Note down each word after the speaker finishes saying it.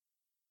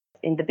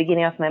in the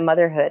beginning of my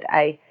motherhood,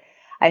 I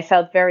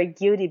felt very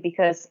guilty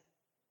because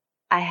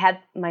I had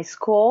my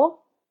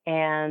school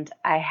and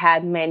I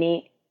had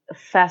many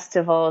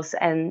festivals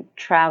and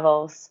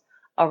travels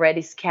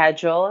already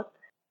scheduled.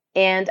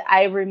 And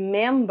I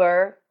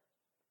remember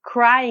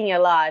crying a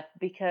lot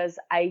because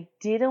I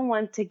didn't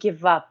want to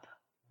give up.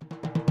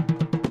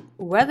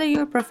 Whether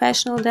you're a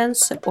professional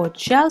dancer or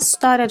just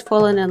started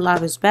falling in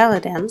love with belly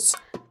dance,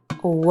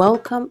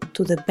 welcome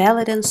to the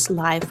Belly Dance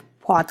Live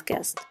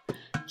podcast.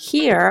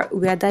 Here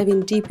we are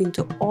diving deep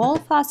into all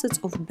facets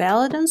of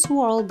belly dance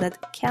world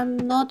that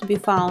cannot be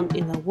found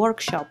in a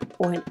workshop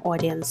or an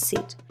audience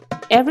seat.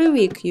 Every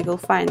week you will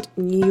find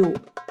new,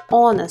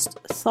 honest,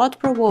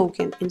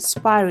 thought-provoking,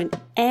 inspiring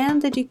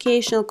and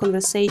educational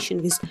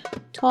conversation with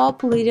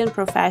top leading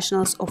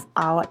professionals of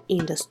our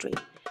industry.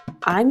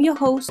 I'm your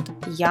host,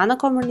 Yana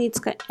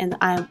Komornitska, and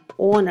I am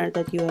honored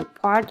that you are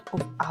part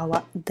of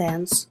our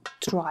dance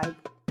tribe.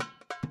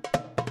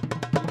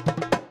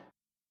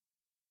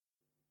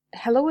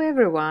 Hello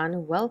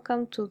everyone,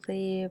 welcome to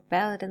the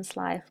Belly Dance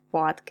Live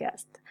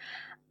podcast.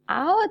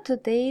 Our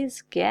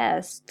today's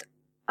guest,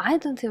 I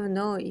don't even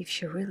know if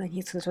she really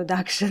needs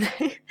introduction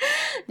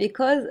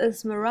because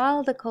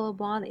Esmeralda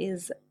Colobon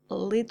is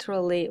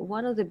literally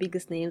one of the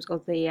biggest names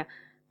of the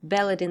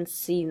belly dance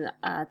scene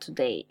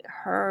today.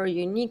 Her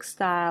unique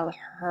style,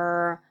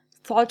 her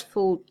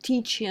thoughtful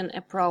teaching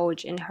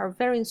approach, and her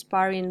very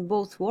inspiring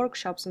both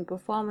workshops and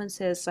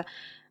performances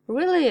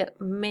really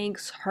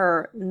makes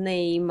her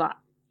name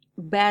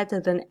better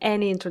than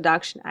any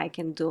introduction I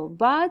can do.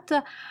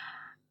 But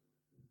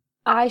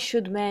I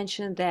should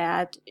mention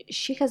that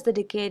she has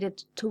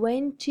dedicated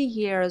 20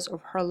 years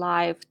of her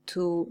life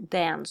to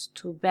dance,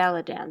 to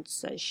belly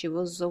dance. She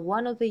was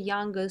one of the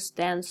youngest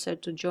dancers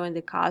to join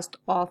the cast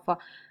of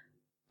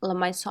La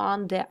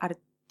Maison des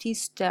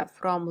Artistes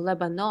from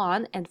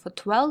Lebanon, and for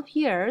 12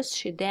 years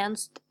she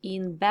danced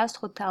in best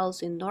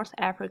hotels in North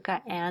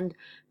Africa and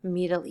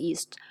Middle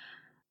East.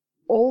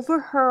 Over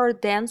her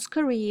dance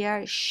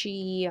career,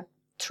 she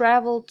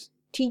traveled,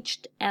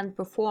 taught, and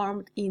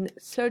performed in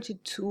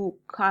 32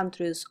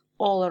 countries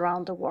all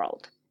around the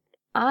world.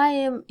 I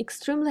am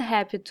extremely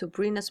happy to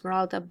bring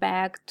Esmeralda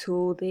back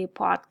to the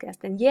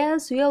podcast. And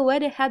yes, we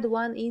already had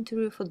one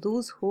interview. For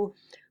those who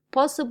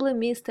possibly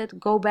missed it,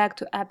 go back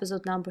to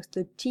episode number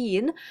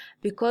 13,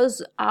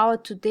 because our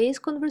today's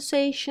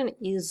conversation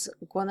is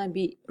gonna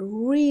be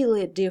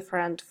really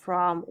different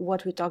from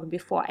what we talked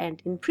before. And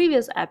in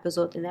previous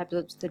episode, in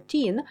episode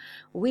 13,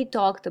 we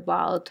talked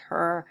about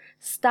her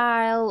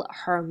style,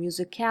 her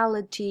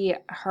musicality,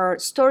 her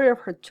story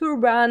of her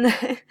turban,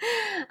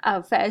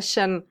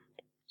 fashion,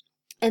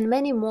 and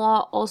many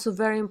more, also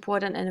very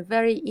important and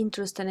very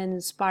interesting and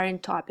inspiring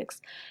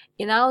topics.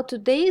 In our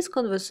today's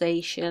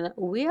conversation,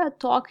 we are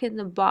talking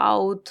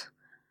about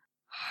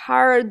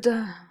hard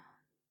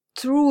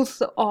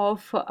truth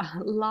of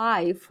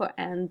life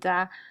and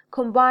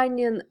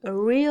combining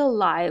real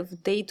life,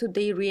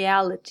 day-to-day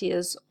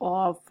realities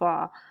of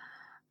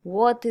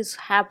what is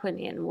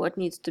happening, what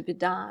needs to be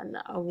done,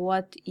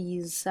 what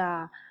is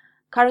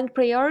current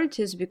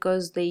priorities,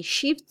 because they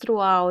shift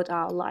throughout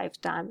our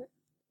lifetime,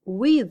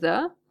 with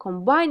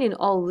combining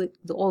all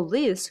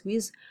this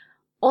with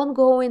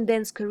ongoing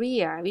dance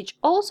career, which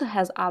also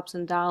has ups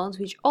and downs,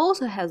 which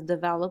also has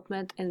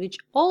development, and which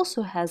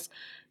also has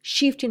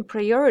shifting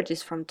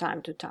priorities from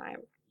time to time.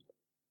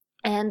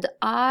 And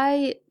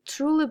I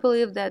truly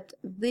believe that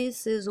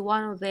this is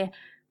one of the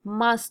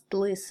must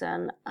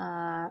listen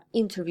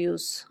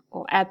interviews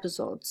or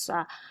episodes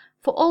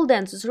for all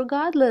dancers,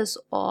 regardless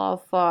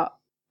of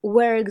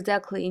where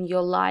exactly in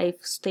your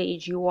life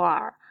stage you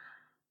are.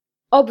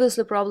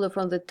 Obviously, probably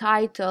from the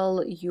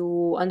title,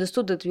 you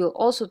understood that we'll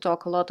also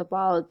talk a lot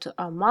about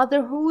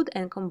motherhood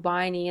and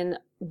combining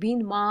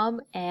being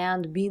mom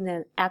and being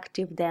an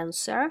active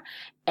dancer.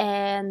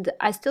 And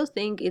I still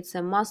think it's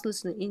a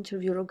must-listen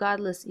interview,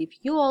 regardless if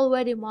you're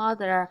already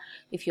mother,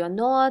 if you're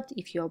not,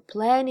 if you're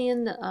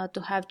planning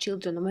to have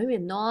children, or maybe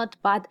not.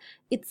 But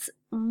it's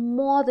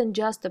more than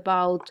just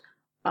about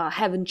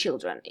having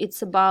children.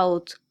 It's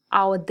about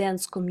our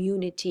dance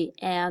community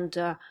and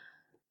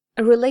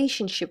a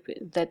relationship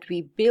that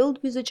we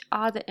build with each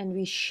other and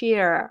we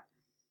share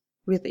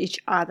with each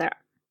other.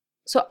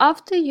 So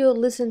after you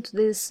listen to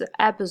this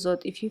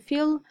episode, if you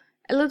feel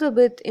a little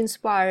bit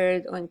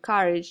inspired or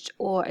encouraged,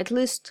 or at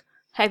least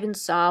having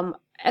some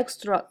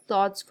extra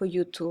thoughts for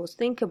you to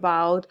think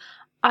about,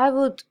 I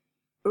would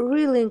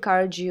really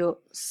encourage you,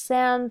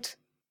 send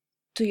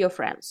to your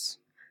friends.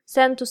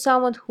 Send to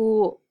someone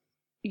who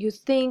you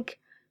think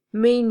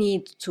may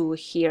need to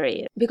hear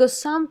it. Because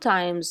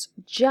sometimes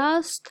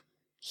just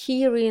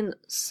hearing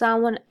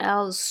someone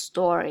else's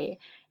story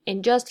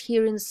and just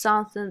hearing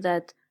something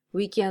that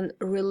we can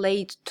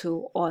relate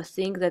to, or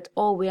think that,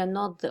 oh, we are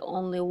not the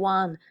only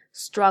one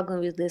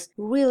struggling with this,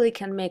 really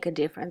can make a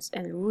difference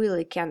and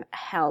really can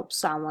help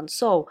someone.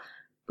 So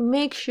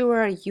make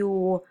sure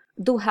you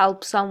do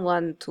help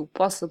someone to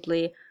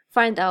possibly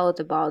find out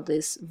about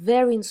this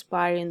very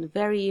inspiring,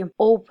 very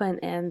open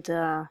and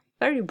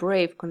very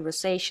brave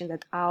conversation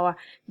that our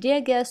dear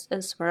guest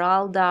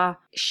Esmeralda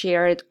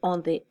shared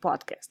on the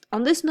podcast.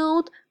 On this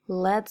note,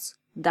 let's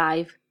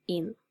dive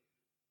in.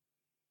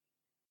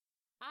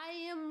 I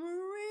am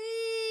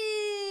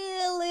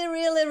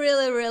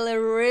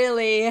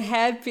really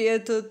happy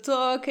to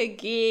talk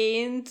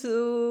again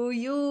to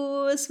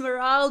you,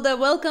 Esmeralda.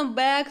 Welcome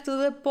back to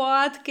the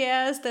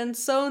podcast, and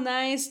so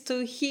nice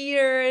to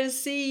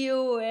see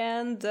you.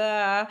 And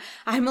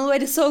I'm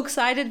already so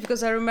excited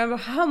because I remember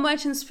how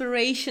much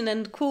inspiration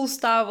and cool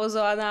stuff was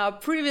on our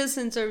previous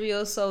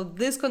interview. So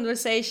this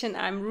conversation,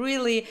 I'm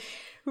really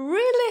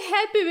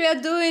happy we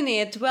are doing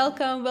it.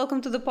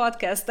 Welcome to the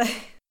podcast.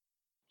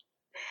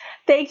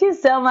 Thank you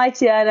so much,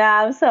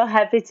 Yana. I'm so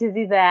happy to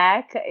be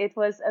back. It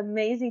was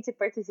amazing to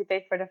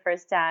participate for the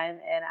first time,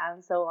 and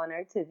I'm so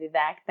honored to be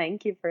back.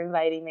 Thank you for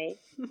inviting me.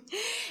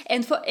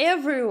 And for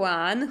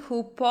everyone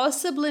who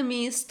possibly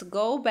missed,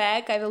 go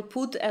back. I will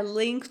put a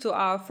link to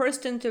our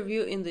first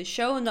interview in the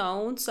show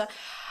notes.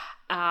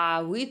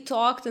 We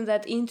talked in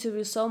that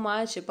interview so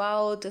much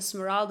about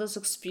Esmeralda's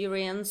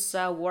experience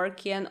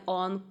working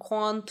on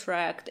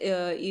contract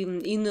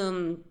in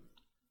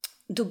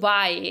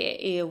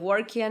Dubai,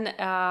 working.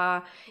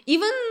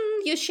 Even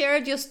you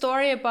shared your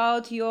story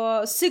about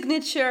your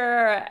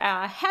signature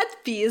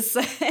headpiece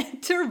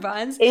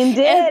turbans.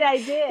 Indeed, I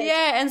did.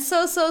 Yeah, and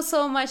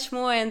so much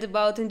more, and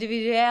about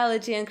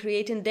individuality and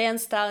creating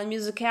dance style and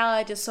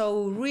musicality.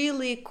 So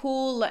really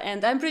cool,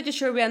 and I'm pretty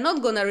sure we are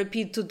not gonna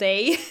repeat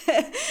today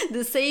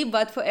the same.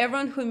 But for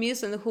everyone who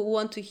missed and who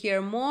want to hear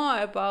more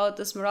about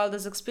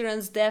Esmeralda's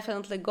experience,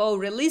 definitely go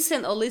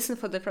re-listen or listen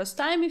for the first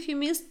time if you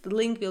missed. The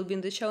link will be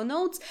in the show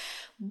notes.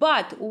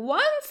 But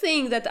one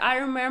thing that I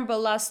remember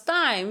last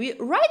time, we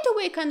right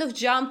away kind of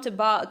jumped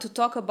to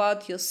talk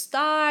about your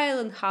style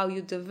and how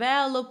you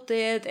developed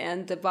it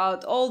and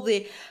about all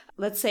the,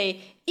 let's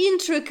say,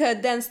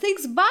 intricate dance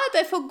things. But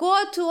I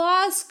forgot to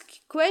ask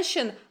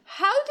question,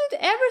 how did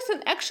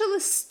everything actually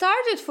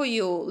started for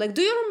you? Like,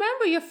 do you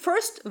remember your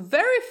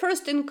very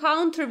first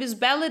encounter with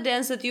belly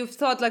dance that you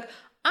thought like,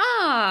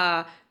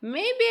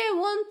 maybe I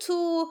want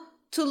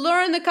to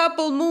learn a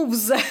couple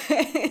moves?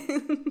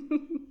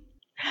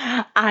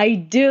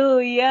 I do,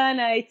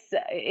 Yana.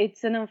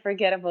 It's an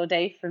unforgettable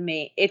day for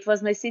me. It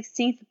was my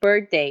 16th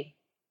birthday.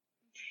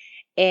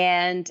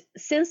 And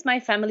since my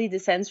family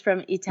descends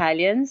from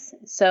Italians,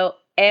 so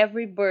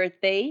every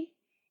birthday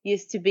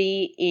used to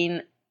be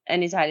in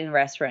an Italian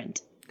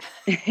restaurant.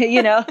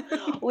 We'll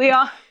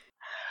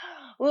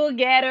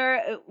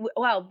gather.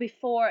 Well,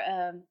 before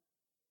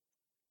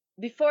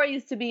it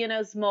used to be,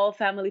 small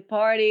family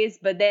parties,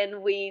 but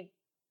then we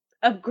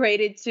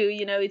upgraded to,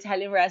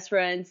 Italian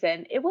restaurants,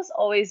 and it was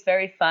always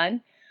very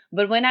fun.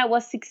 But when I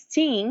was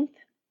 16,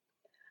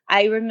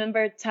 I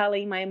remember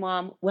telling my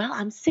mom, well,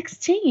 I'm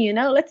 16,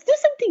 let's do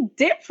something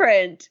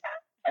different.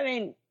 I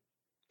mean,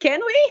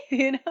 can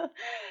we?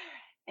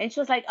 And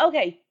she was like,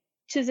 okay,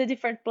 choose a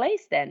different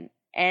place then.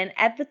 And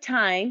at the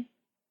time,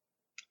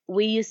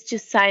 we used to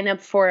sign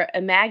up for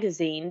a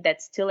magazine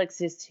that still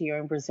exists here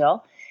in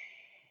Brazil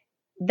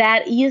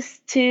that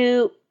used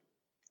to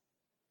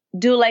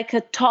do like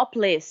a top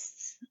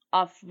list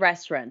of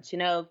restaurants,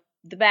 the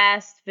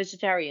best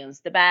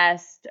vegetarians, the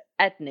best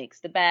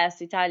ethnics, the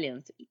best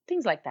Italians,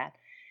 things like that.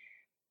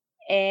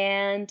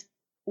 And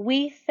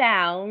we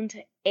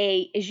found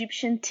a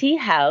Egyptian tea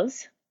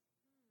house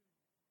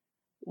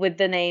with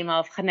the name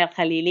of Khanel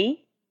Khalili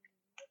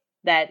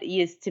that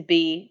used to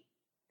be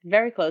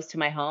very close to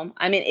my home.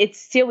 I mean, it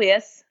still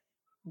is,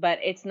 but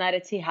it's not a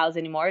tea house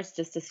anymore. It's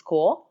just a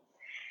school.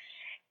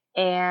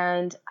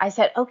 And I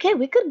said, okay,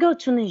 we could go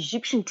to an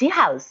Egyptian tea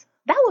house.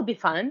 That would be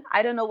fun.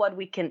 I don't know what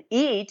we can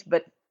eat,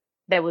 but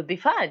that would be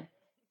fun.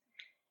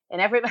 And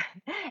everybody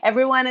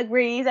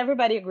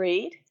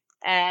agreed.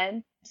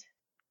 And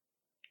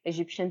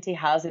Egyptian tea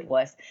house it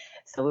was.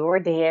 So we were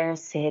there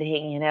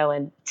sitting,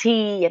 and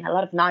tea and a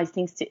lot of nice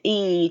things to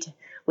eat.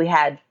 We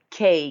had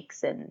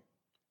cakes and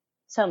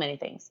so many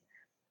things.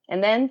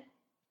 And then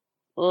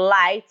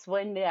lights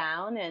went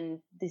down and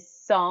this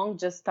song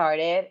just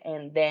started.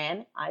 And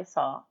then I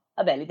saw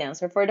a belly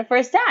dancer for the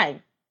first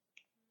time.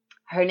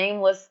 Her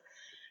name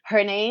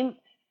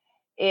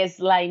is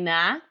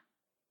Laina.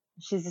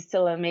 She's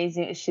still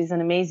amazing. She's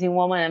an amazing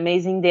woman,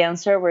 amazing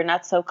dancer. We're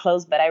not so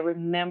close, but I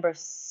remember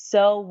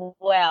so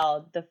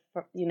well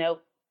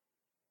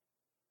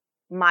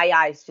my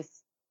eyes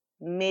just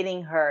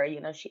meeting her.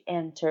 She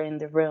entered in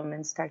the room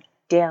and started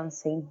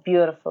dancing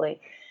beautifully.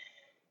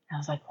 I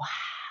was like,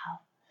 wow.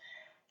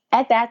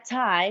 At that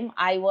time,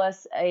 I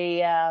was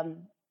a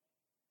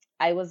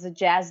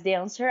jazz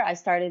dancer. I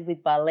started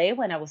with ballet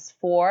when I was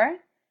 4.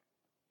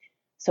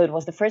 So it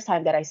was the first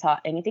time that I saw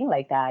anything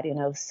like that,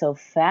 so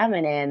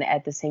feminine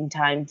at the same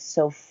time,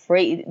 so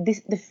free.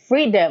 The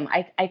freedom,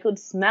 I could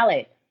smell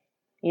it,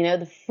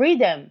 the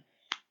freedom.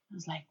 I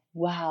was like,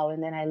 wow.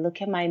 And then I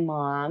look at my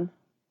mom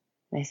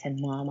and I said,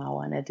 Mom, I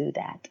want to do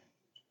that.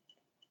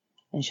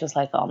 And she was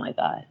like, oh my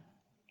God,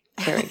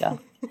 here we go.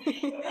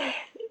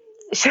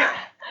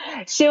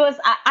 She was,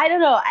 I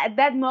don't know, at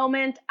that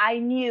moment, I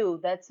knew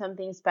that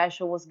something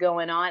special was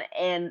going on.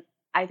 And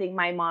I think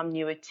my mom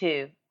knew it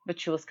too, but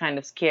she was kind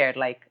of scared,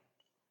 like,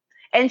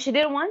 and she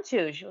didn't want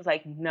to. She was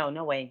like, no,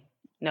 no way,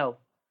 no.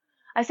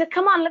 I said,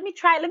 come on, let me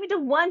try. Let me do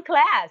one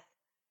class,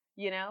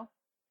 you know?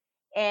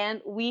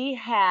 And we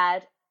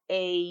had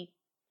a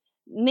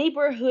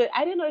neighborhood.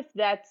 I don't know if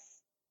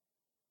that's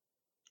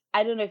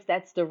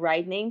the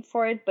right name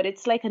for it, but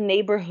it's like a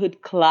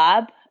neighborhood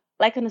club,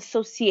 like an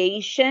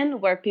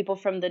association where people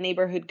from the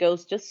neighborhood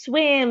goes to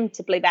swim,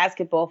 to play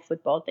basketball,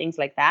 football, things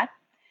like that.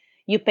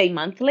 You pay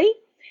monthly.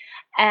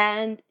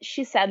 And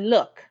she said,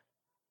 look,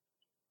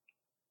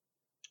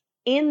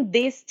 in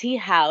this tea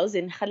house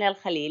in Khan el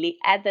Khalili,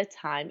 at the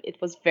time,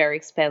 it was very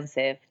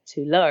expensive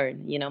to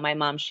learn. You know, my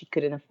mom, she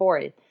couldn't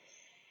afford it.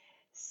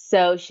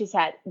 So she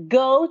said,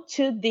 go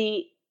to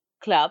the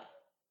club,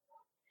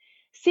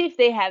 see if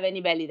they have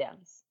any belly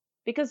dance,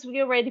 because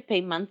we already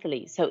pay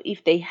monthly. So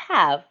if they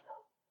have,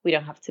 we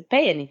don't have to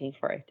pay anything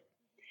for it.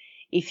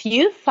 If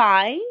you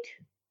find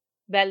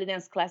belly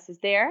dance classes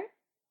there,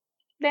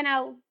 then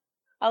I'll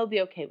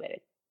be okay with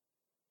it.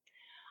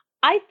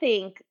 I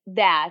think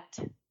that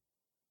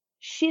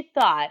she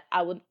thought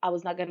I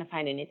was not gonna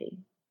find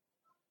anything.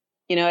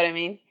 You know what I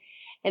mean?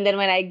 And then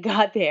when I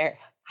got there,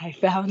 I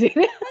found it.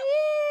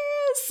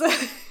 Yes.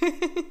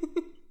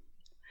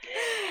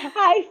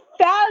 I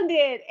found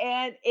it,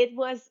 and it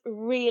was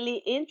really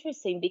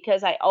interesting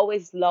because I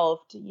always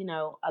loved, you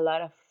know, a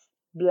lot of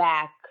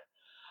black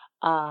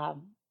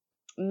um,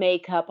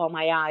 makeup on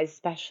my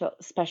eyes,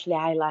 especially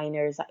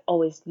eyeliners. I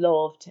always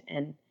loved,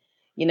 and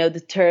you know,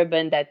 the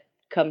turban that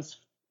comes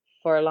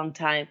for a long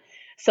time.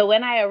 So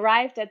when I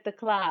arrived at the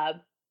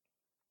club,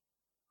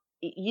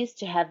 it used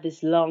to have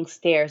these long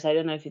stairs. I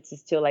don't know if it's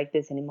still like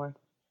this anymore.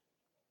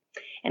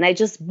 And I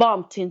just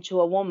bumped into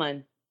a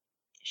woman.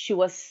 She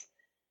was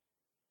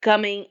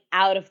coming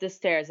out of the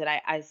stairs that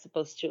I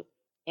supposed to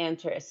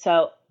enter.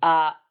 So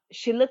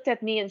she looked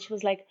at me and she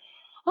was like,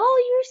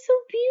 "Oh, you're so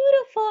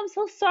beautiful. I'm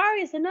so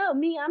sorry." I said, "No,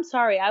 me, I'm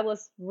sorry. I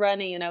was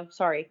running, you know,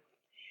 sorry."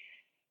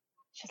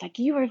 She's like,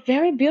 "You are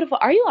very beautiful.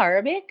 Are you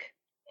Arabic?"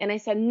 And I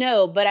said,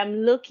 "No, but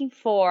I'm looking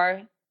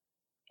for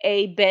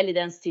a belly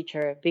dance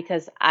teacher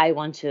because I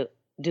want to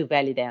do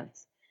belly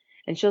dance."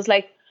 And she was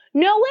like,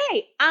 "No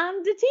way.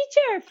 I'm the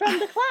teacher from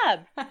the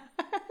club."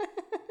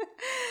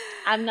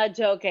 I'm not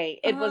joking.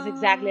 It was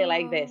exactly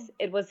like this. Oh.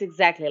 It was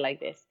exactly like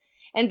this.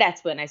 And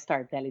that's when I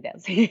started belly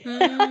dancing.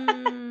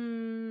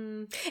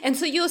 And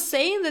so you're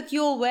saying that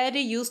you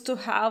already used to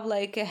have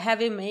like a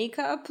heavy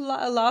makeup,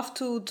 love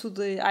to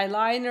the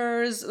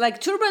eyeliners, like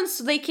turbans.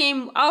 They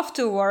came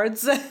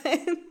afterwards.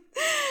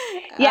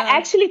 Yeah,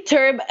 actually,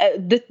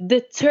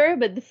 the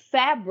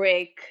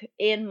fabric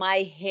in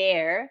my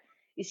hair,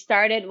 it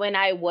started when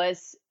I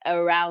was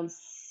around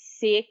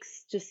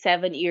 6 to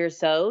 7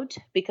 years old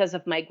because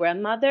of my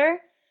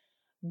grandmother.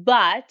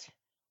 But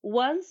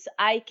once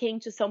I came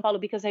to São Paulo,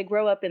 because I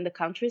grew up in the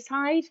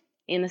countryside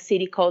in a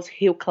city called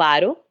Rio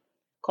Claro,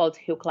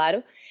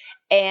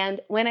 and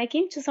when I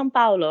came to São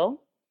Paulo,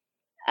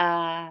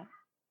 uh,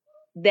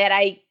 that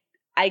I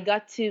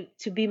got to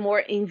be more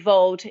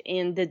involved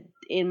in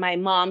my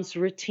mom's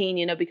routine,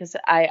 you know, because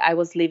I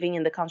was living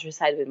in the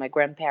countryside with my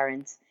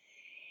grandparents,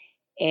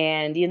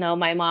 and you know,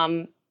 my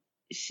mom,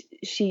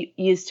 she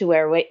used to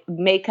wear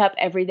makeup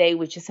every day,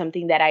 which is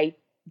something that I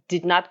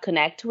did not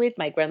connect with.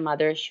 My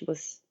grandmother, she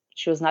was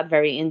not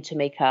very into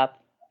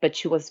makeup, but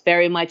she was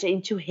very much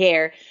into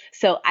hair.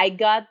 So I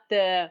got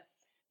the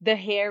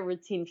hair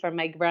routine from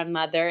my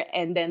grandmother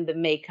and then the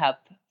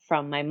makeup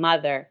from my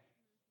mother.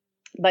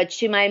 But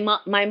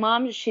my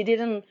mom, she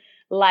didn't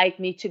like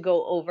me to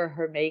go over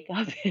her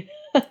makeup. She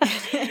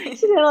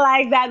didn't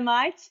like that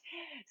much.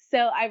 So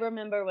I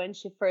remember when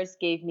she first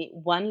gave me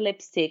one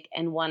lipstick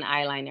and one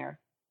eyeliner.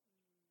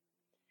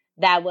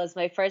 That was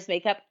my first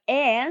makeup.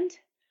 And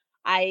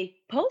I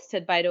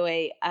posted, by the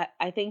way,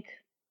 I think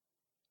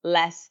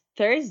last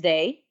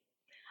Thursday,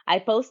 I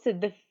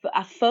posted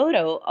a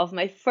photo of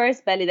my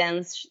first belly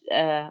dance,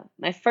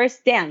 my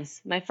first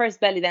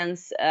belly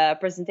dance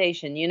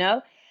presentation, you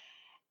know?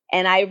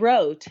 And I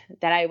wrote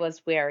that I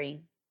was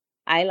wearing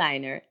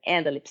eyeliner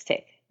and a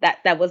lipstick.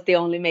 That was the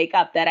only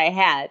makeup that I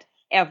had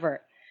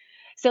ever.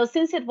 So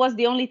since it was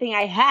the only thing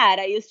I had,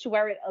 I used to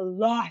wear it a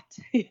lot.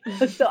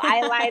 So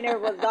eyeliner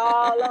was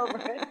all over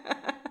it.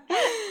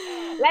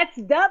 Let's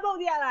double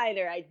the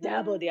eyeliner. I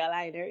doubled the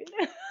eyeliner.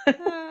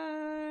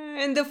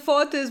 And the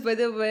photos, by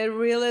the way,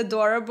 really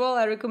adorable.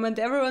 I recommend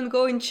everyone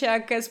go and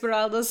check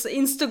Esmeralda's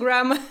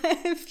Instagram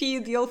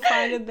feed. You'll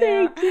find it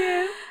there. Thank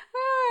you.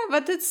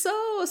 But it's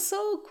so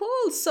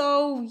cool.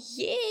 So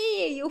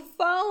yeah, you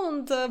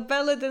found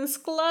belly dance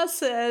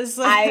classes.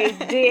 I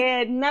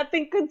did.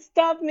 Nothing could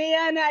stop me,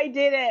 and I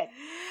did it.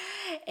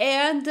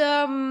 And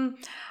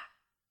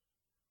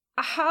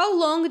how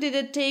long did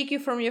it take you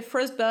from your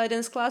first belly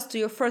dance class to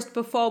your first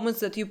performance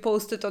that you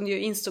posted on your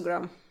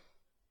Instagram?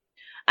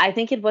 I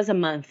think it was a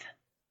month.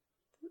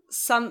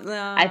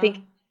 I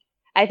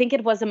think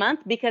it was a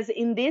month because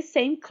in this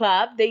same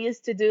club they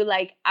used to do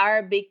like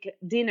Arabic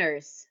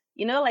dinners.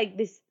 You know, like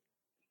these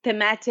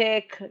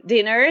thematic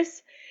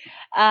dinners.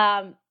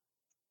 Um,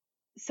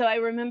 So I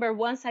remember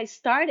once I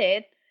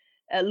started,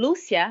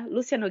 Lucia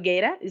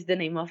Nogueira is the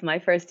name of my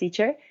first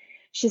teacher.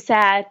 She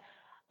said,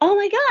 "Oh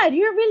my God,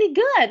 you're really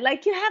good.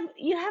 Like you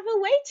have a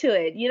way to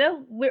it. You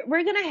know,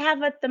 we're gonna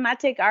have a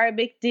thematic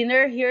Arabic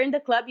dinner here in the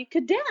club. You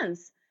could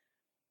dance."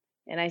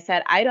 And I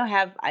said, I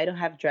don't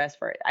have dress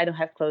for it. I don't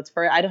have clothes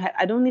for it.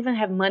 I don't even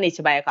have money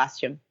to buy a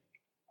costume.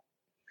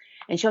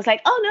 And she was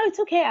like, "Oh no, it's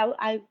okay.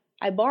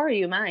 I borrow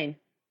you mine."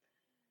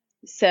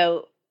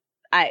 So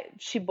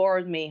she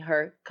borrowed me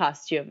her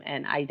costume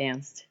and I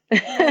danced.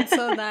 That's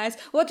so nice.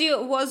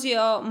 Was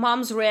your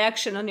mom's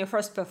reaction on your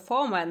first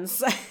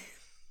performance?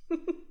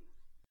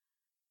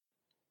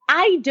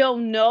 I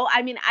don't know.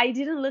 I mean, I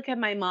didn't look at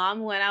my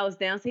mom when I was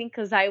dancing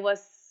because I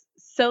was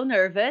so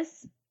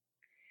nervous.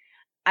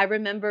 I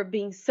remember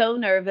being so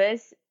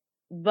nervous,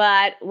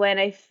 but when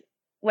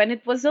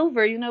it was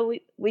over,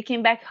 we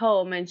came back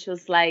home and she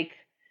was like,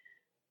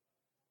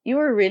 "You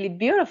were really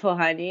beautiful,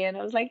 honey." And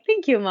I was like,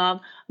 "Thank you, mom."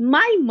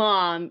 My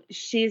mom,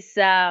 she's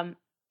a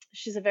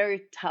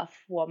very tough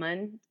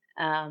woman.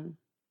 Um,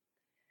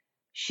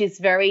 she's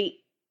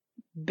very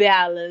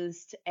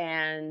balanced,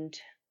 and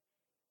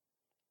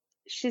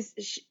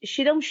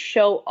she don't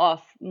show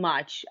off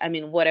much. I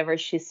mean, whatever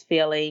she's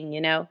feeling.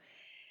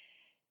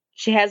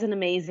 She has an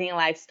amazing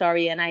life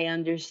story, and I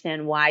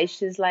understand why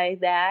she's like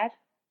that.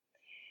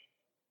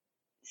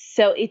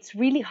 So it's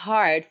really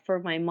hard for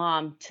my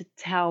mom to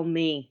tell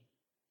me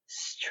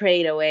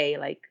straight away,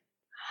 like,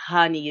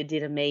 "Honey, you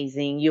did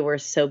amazing. You were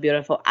so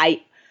beautiful."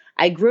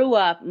 I grew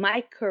up,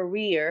 my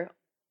career,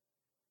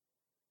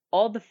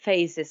 all the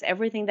phases,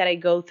 everything that I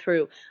go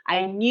through,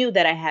 I knew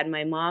that I had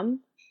my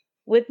mom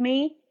with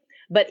me,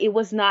 but it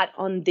was not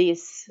on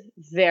this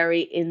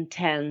very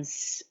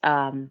intense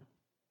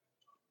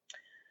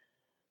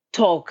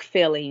talk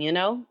feeling.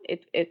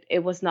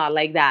 It was not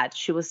like that.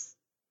 She was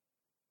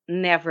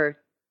never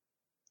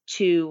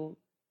too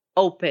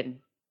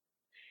open.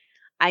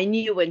 I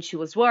knew when she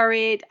was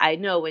worried. I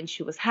know when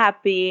she was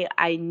happy.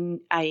 I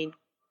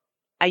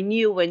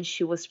knew when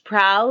she was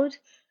proud.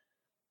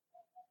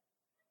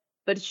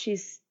 But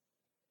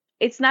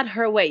it's not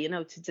her way,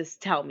 to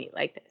just tell me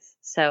like this.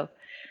 So,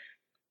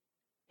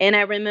 and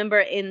I remember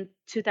in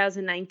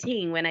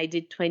 2019 when I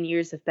did 20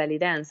 years of belly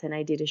dance and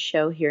I did a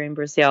show here in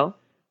Brazil.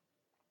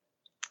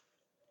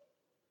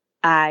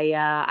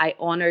 I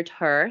honored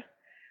her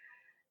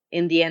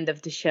in the end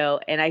of the show,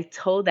 and I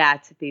told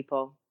that to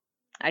people.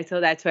 I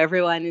told that to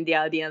everyone in the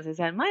audience. I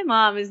said, "My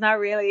mom is not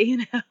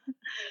really,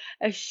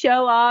 a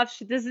show off.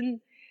 She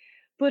doesn't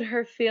put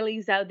her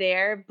feelings out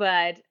there,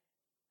 but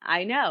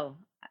I know."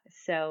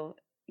 So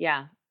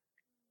yeah,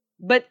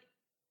 but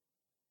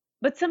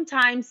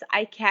sometimes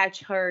I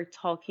catch her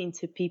talking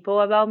to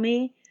people about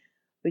me,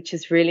 which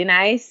is really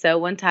nice. So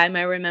one time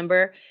I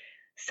remember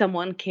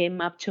someone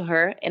came up to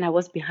her and I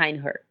was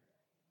behind her.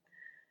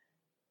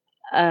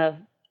 Uh,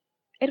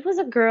 it was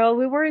a girl.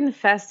 We were in the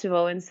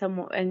festival,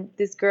 and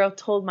this girl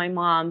told my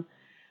mom,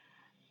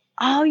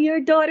 "Oh, your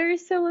daughter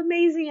is so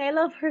amazing. I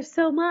love her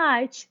so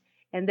much."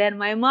 And then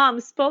my mom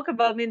spoke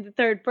about me in the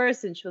third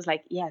person. She was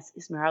like, "Yes,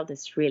 Esmeralda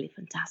is really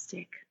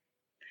fantastic."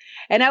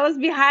 And I was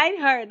behind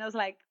her and I was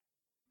like,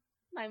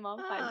 "My mom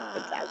finds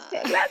me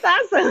fantastic. That's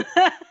awesome."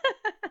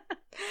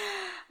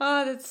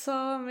 Oh, that's so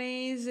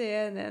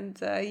amazing. And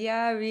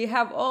yeah, we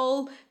have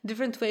all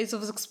different ways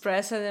of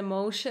expressing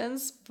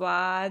emotions,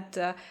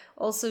 but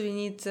also we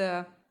need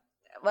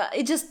well,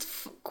 it's just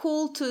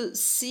cool to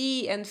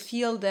see and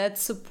feel that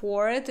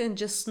support and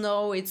just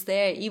know it's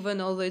there, even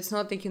although it's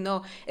not like,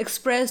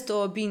 expressed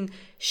or being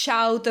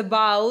shout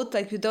about.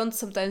 Like, we don't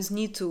sometimes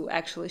need to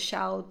actually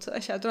shout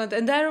about.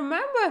 And I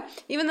remember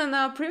even in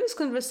our previous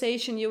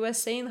conversation, you were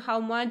saying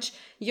how much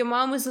your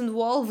mom is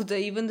involved,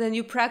 even when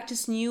you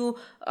practice new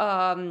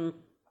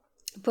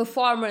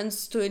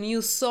performance to a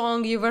new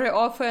song. You very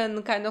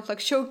often kind of like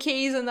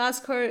showcase and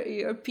ask her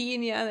your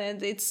opinion,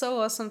 and it's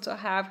so awesome to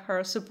have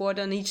her support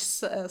on each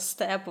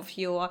step of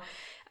your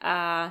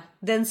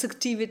dance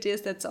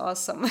activities. That's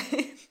awesome.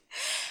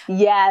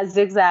 Yes,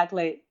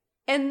 exactly.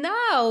 And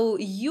now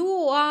you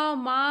are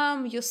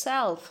mom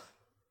yourself,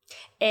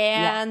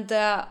 Yeah. and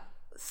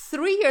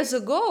 3 years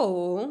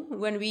ago,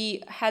 when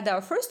we had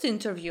our first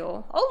interview,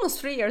 almost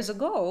 3 years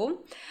ago,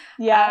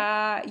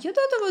 Yeah. your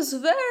daughter was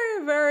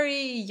very,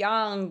 very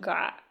young.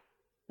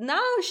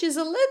 Now she's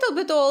a little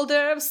bit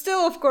older,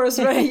 still, of course,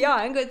 very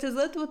young, but is a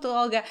little bit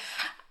older.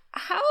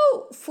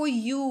 How, for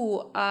you,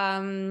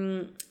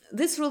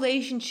 this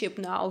relationship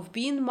now of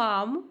being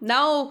mom,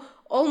 now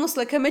almost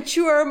like a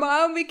mature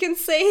mom, we can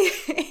say,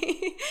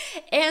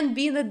 and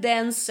being a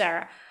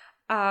dancer,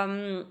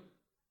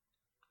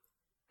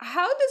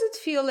 how does it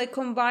feel like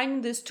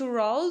combining these two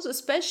roles,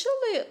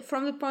 especially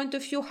from the point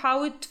of view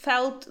how it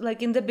felt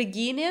like in the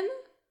beginning,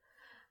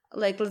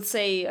 like let's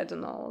say, I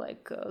don't know,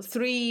 like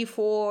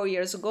 3-4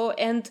 years ago,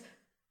 and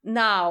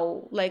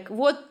now, like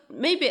what,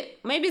 maybe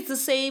it's the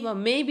same, or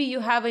maybe you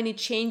have any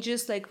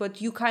changes, like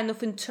what you kind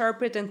of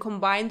interpret and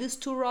combine these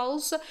two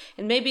roles,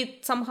 and maybe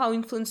it somehow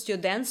influenced your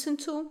dancing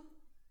too?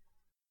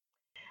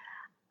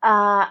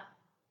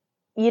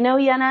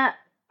 Yana,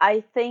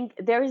 I think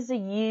there is a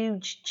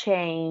huge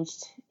change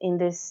in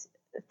this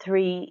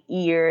 3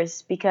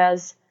 years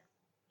because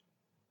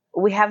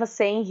we have a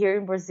saying here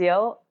in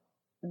Brazil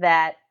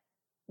that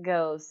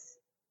goes,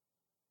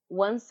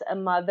 once a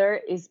mother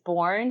is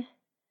born,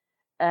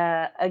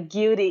 a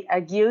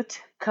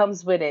guilt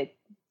comes with it.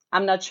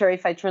 I'm not sure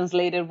if I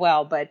translated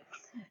well, but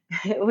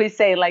we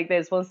say it like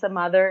this: once a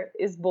mother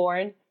is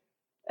born,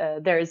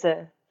 there's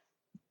a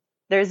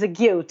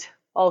guilt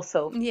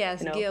also, Yes,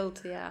 you know.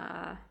 guilt,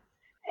 yeah.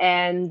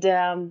 And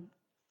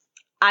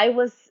I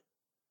was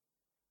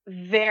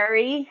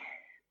very,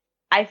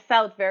 I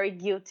felt very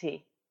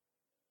guilty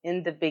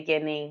in the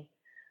beginning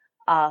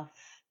of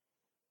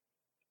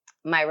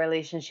my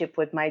relationship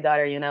with my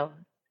daughter, in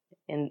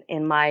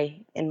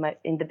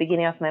the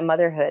beginning of my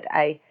motherhood.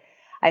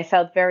 I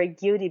felt very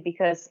guilty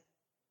because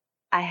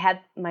I had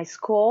my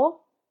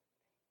school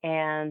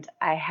and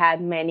I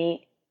had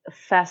many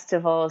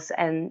festivals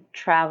and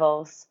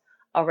travels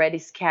already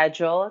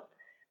scheduled.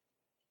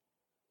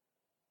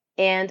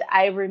 And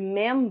I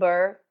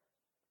remember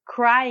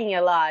crying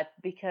a lot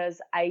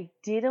because I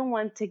didn't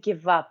want to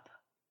give up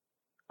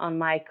on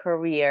my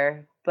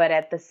career, but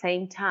at the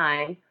same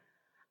time,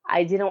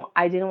 I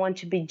didn't want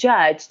to be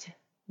judged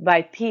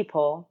by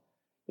people.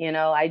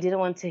 I didn't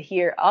want to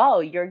hear, "Oh,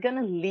 you're going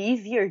to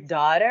leave your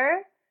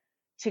daughter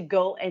to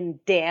go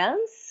and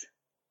dance?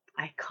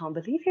 I can't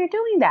believe you're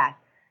doing that."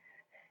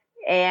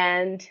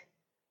 And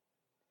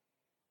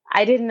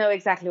I didn't know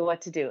exactly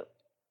what to do.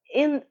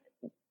 In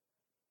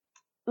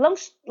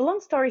long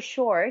story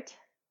short,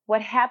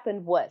 what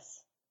happened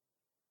was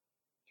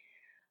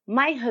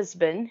my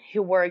husband,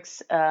 who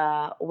works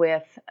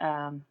with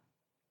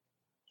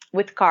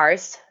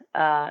cars,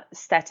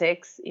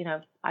 statics.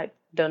 I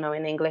don't know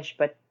in English,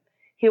 but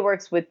he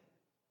works with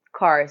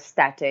car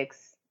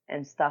statics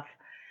and stuff.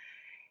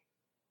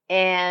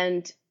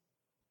 And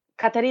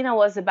Katarina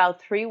was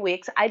about 3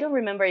 weeks. I don't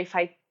remember if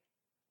I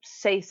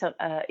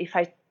if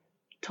I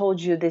told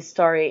you this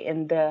story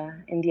in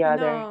the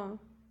other No,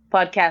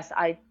 podcast.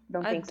 I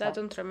don't I think so.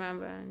 don't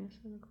remember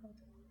anything about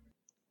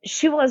it.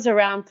 She was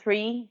around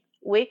 3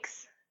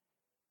 weeks,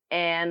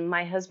 and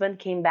my husband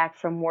came back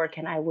from work,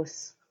 and I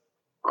was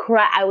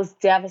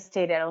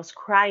devastated. I was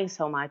crying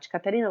so much.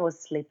 Katarina was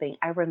sleeping.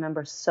 I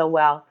remember so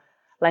well,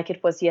 like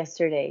it was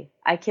yesterday.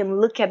 I can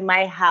look at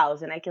my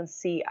house and I can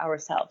see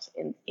ourselves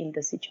in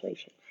the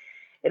situation.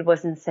 It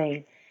was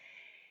insane.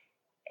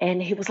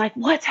 And he was like,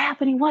 "What's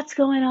happening? What's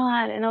going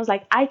on?" And I was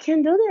like, "I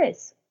can't do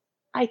this.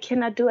 I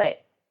cannot do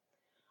it.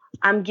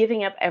 I'm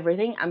giving up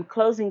everything. I'm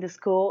closing the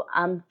school.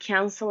 I'm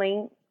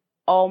canceling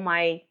all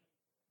my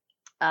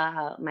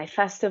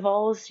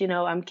festivals.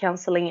 I'm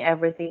canceling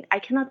everything. I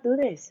cannot do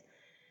this.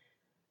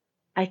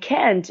 I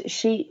can't.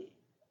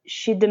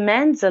 She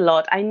demands a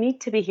lot. I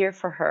need to be here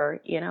for her.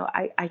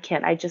 I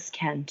can't. I just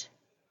can't."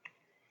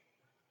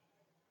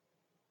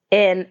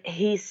 And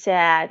he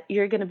said,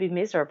 "You're going to be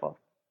miserable."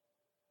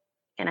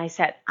 And I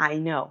said, "I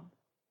know.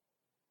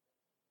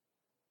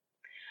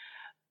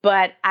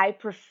 But I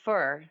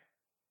prefer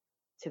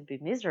to be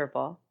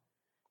miserable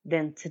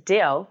than to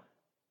deal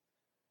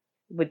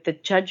with the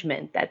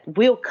judgment that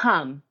will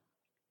come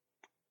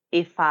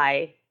if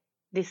I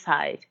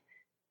decide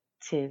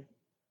to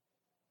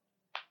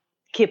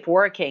keep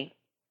working."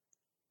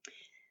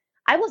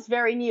 I was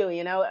very new,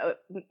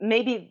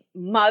 maybe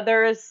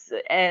mothers,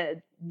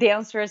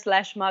 dancers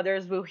slash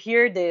mothers will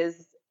hear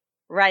this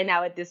right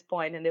now at this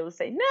point and they will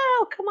say,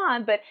 "No, come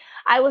on." But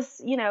I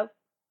was,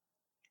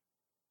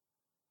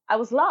 I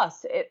was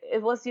lost.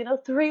 It was,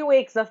 3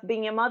 weeks of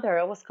being a mother.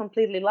 I was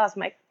completely lost.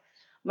 My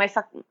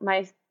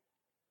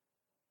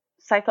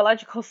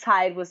psychological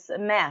side was a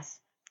mess.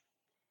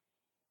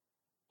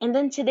 And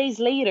then 2 days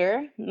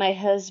later, my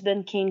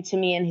husband came to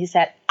me and he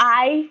said,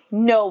 "I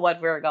know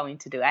what we're going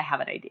to do. I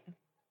have an idea."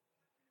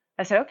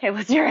 I said, "Okay,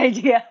 what's your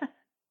idea?"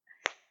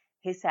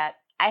 He said,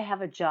 "I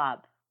have a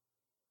job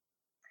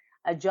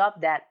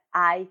that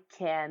I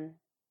can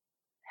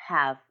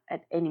have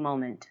at any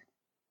moment.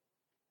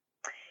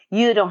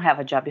 You don't have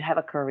a job, you have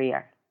a career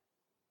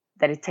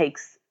that it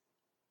takes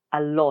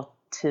a lot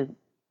to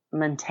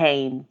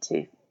maintain,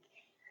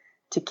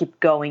 to keep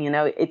going.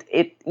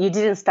 You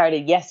didn't start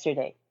it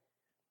yesterday.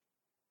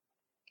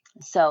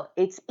 So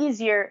it's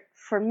easier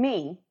for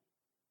me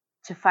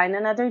to find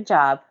another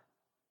job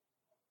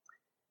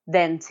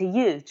than to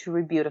you to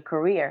rebuild a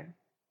career.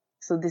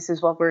 So this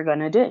is what we're going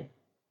to do.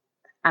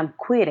 I'm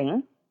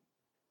quitting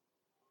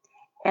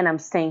and I'm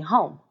staying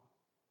home.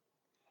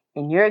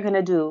 And you're going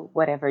to do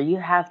whatever you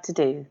have to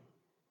do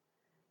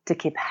to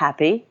keep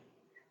happy,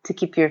 to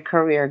keep your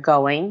career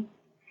going.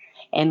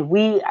 And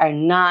we are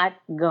not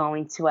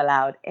going to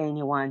allow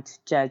anyone to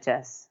judge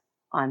us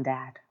on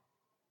that."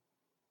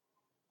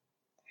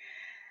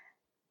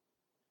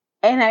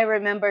 And I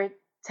remember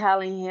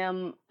telling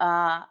him,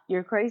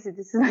 "You're crazy.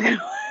 This is not going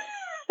to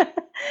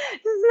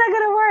this is not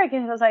going to work."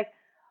 And he was like,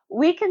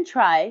 "We can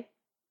try.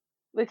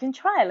 We can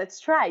try. Let's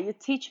try. You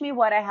teach me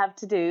what I have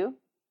to do.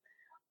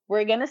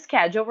 We're going to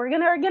schedule. We're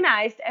going to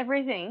organize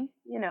everything.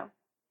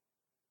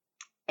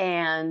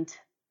 And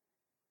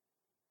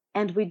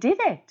And we did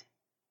it.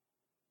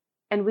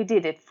 And we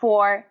did it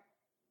for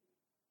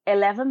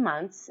 11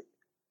 months,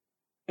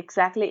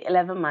 exactly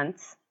 11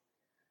 months.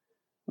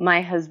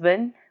 My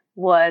husband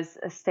was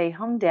a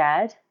stay-home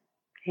dad.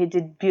 He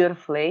did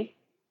beautifully.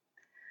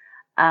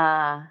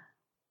 Uh,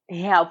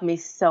 he helped me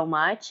so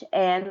much.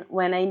 And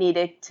when I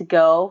needed to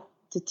go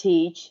to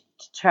teach,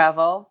 to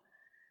travel,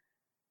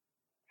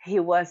 he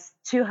was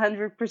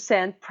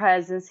 200%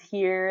 presence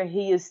here.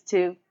 He used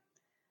to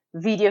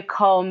video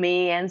call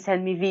me and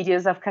send me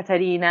videos of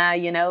Katarina.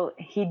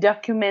 He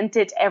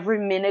documented every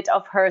minute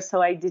of her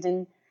so I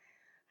didn't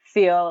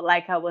feel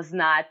like I was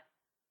not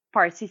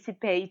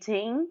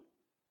participating.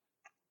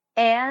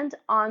 And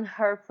on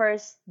her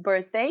first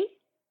birthday,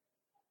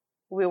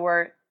 we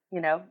were,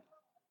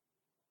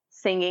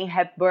 singing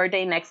happy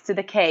birthday next to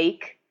the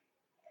cake.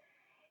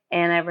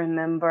 And I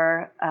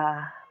remember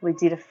we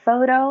did a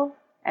photo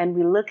and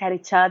we look at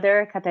each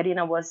other.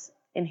 Katarina was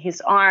in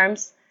his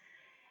arms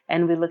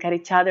and we look at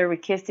each other, we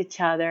kissed each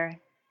other.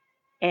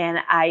 And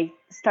I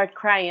start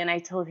crying. I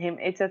told him,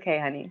 it's okay,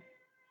 honey.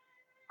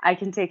 I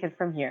can take it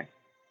from here.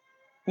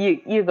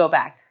 You go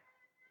back.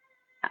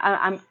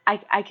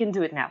 I can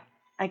do it now.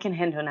 I can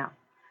handle now.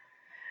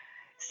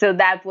 So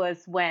that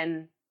was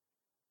when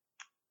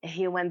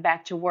he went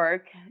back to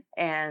work,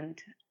 and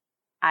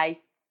I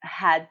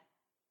had,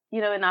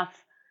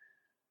 enough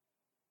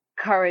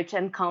courage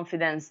and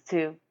confidence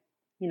to,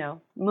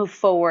 move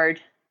forward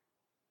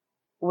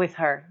with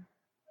her,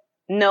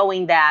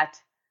 knowing that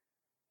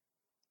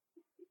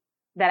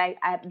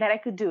I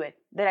could do it,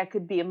 that I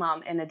could be a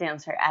mom and a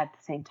dancer at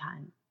the same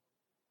time.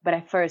 But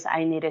at first,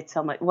 I needed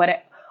so much.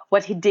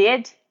 What he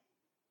did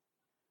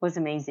was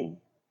amazing.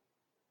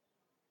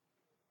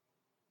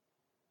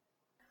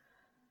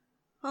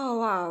 Oh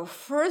wow.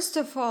 First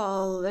of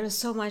all, there's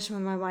so much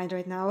on my mind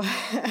right now.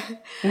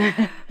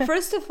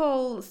 First of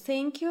all,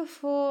 thank you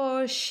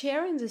for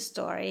sharing the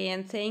story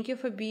and thank you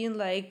for being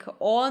like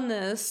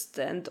honest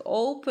and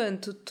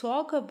open to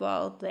talk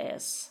about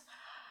this.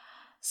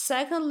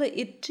 Secondly,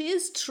 it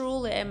is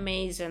truly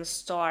amazing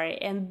story,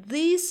 and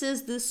this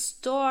is the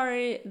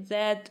story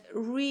that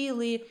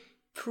really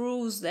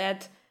proves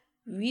that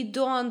we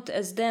don't,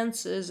 as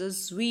dancers,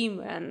 as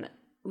women,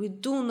 we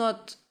do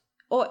not,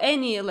 or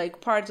any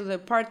like part of the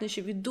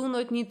partnership, we do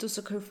not need to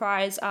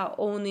sacrifice our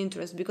own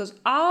interest because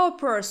our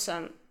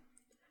person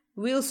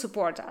will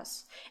support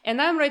us. And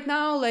I'm right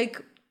now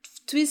like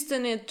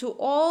twisting it to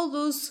all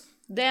those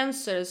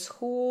dancers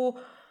who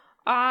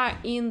are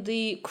in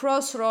the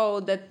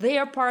crossroad that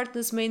their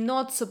partners may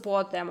not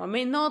support them or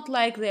may not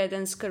like their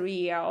dance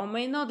career or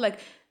may not like.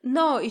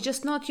 No, it's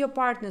just not your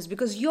partners,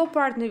 because your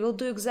partner will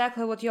do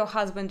exactly what your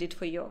husband did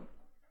for you.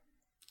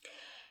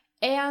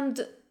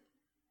 And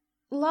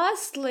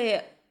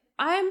lastly,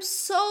 I'm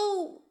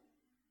so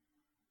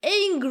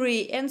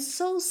angry and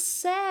so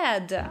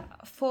sad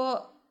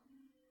for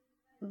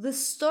the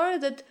story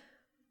that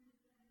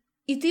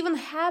it even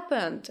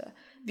happened,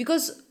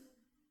 because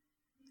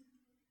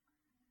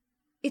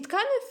it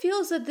kind of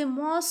feels that the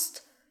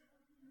most,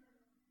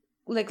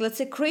 like, let's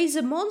say,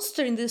 crazy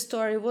monster in this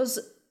story was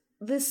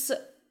this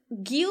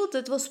guilt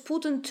that was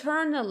put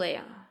internally,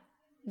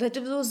 that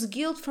it was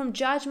guilt from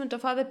judgment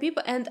of other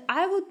people. And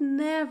I would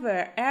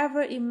never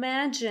ever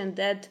imagine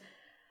that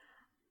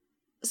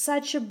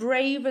such a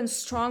brave and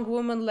strong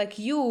woman like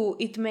you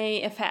it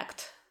may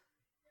affect.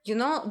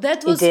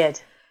 That was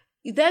It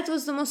did. That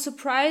was the most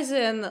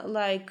surprising,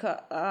 like,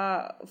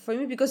 for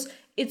me, because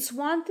it's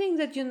one thing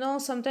that,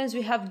 sometimes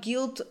we have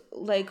guilt,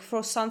 like,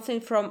 for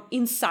something from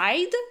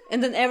inside,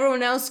 and then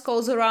everyone else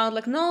calls around,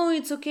 like, no,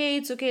 it's okay,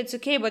 it's okay, it's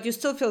okay, but you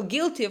still feel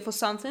guilty for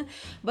something.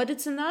 But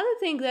it's another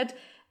thing that,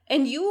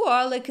 and you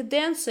are like a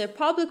dancer,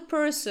 public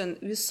person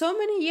with so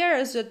many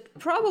years that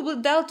probably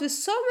dealt with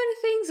so many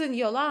things in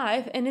your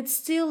life, and it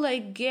still,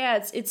 like,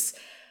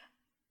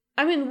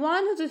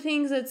 one of the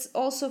things that's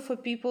also for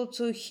people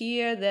to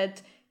hear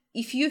that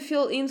if you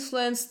feel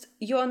influenced,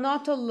 you're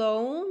not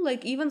alone.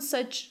 Like, even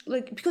such,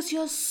 like, because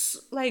you're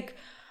like,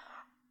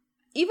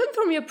 even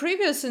from your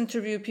previous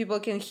interview, people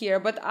can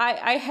hear, but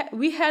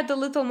we had a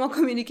little more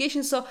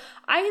communication, so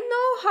I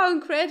know how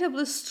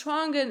incredibly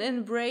strong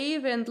and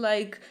brave and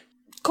like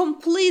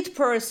complete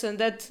person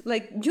that,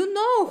 like, you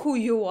know who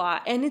you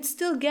are, and it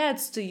still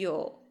gets to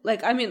you.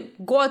 Like,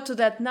 got to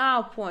that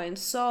now point.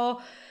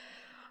 So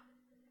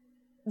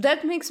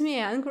that makes me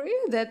angry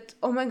that,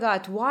 oh my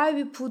God, why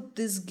we put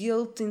this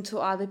guilt into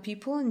other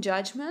people and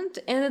judgment,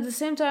 and at the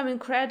same time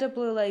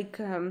incredibly like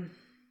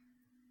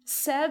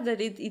sad that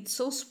it's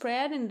so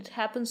spread and it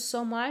happens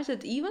so much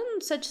that even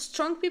such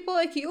strong people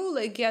like you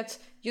like get,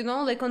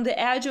 like on the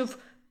edge of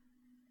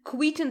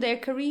quitting their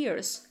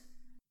careers.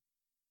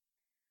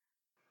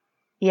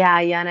 Yeah,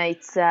 Yana,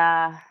 it's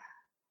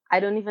I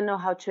don't even know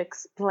how to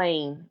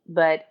explain,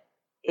 but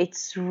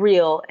it's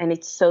real and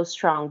it's so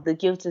strong. The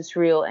guilt is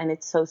real and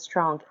it's so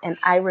strong. And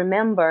I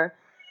remember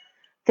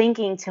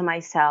thinking to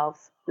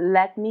myself,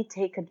 let me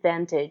take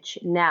advantage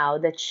now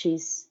that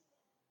she's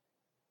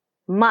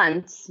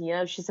months,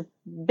 she's a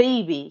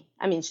baby.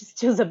 She's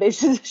still a baby.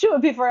 She will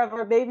be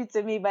forever a baby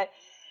to me, but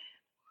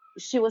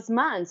she was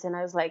months, and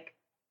I was like,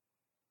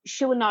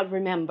 she would not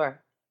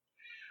remember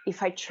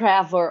if I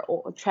travel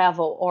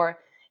or,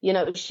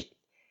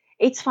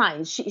 it's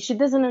fine. She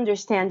doesn't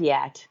understand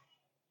yet,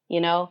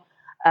 you know.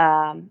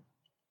 Um,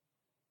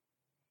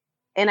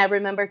 and I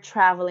remember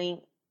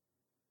traveling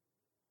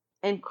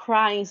and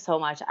crying so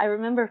much. I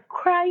remember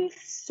crying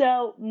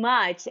so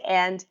much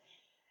and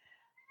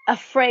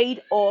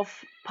afraid of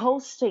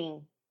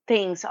posting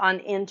things on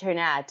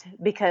internet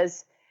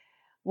because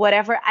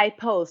whatever I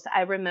post,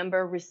 I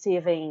remember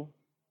receiving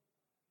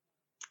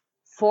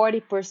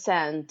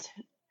 40%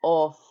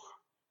 of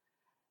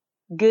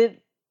good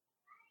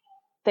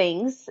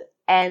things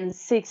and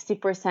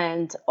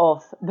 60%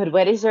 of, but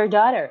where is your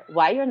daughter?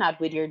 Why you're not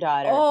with your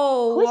daughter?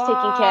 Oh, Who's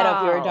taking care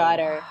of your wow.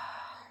 daughter?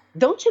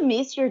 Don't you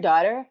miss your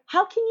daughter?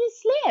 How can you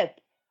sleep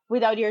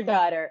without your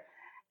daughter?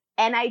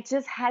 And I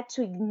just had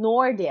to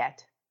ignore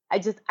that.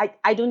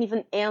 I don't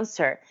even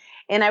answer.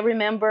 And I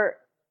remember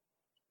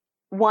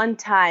one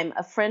time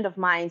a friend of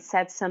mine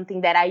said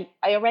something that I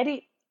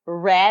already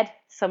read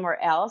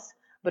somewhere else,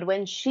 but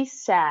when she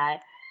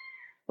said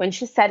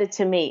it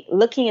to me,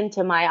 looking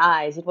into my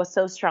eyes, it was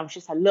so strong. She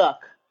said, "Look,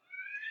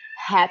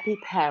 happy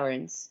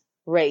parents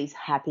raise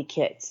happy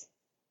kids.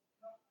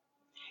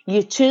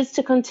 You choose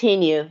to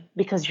continue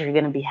because you're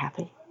going to be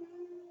happy.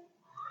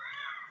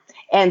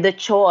 And the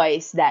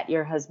choice that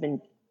your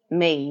husband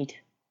made,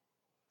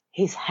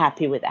 he's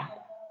happy with that.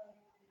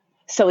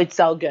 So it's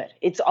all good.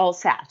 It's all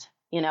set,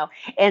 you know."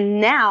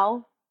 And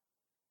now,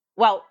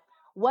 well,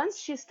 once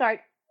she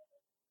start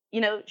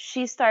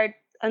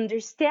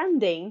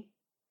understanding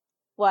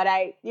what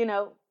I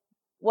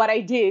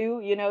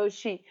do,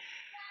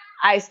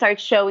 I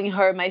start showing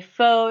her my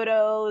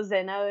photos,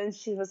 and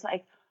she was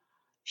like,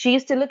 she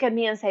used to look at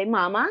me and say,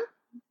 "Mama?"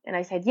 And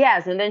I said,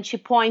 "Yes." And then she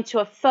pointed to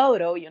a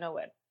photo,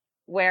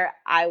 where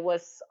I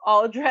was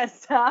all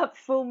dressed up,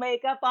 full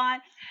makeup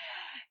on,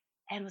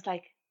 and was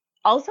like,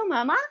 "Also,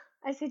 Mama?"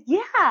 I said,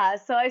 "Yeah."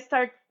 So I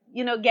start,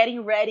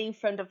 getting ready in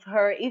front of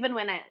her, even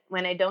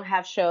when I don't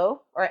have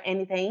show or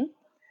anything,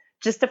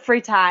 just a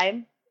free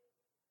time.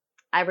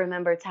 I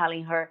remember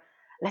telling her,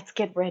 "Let's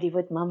get ready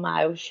with Mama.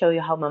 I will show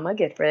you how Mama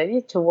get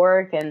ready to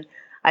work." And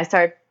I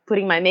start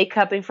putting my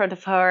makeup in front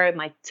of her,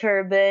 my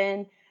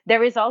turban.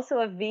 There is also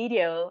a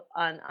video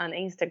on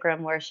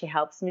Instagram where she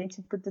helps me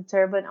to put the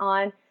turban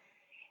on.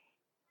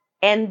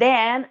 And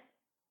then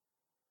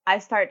I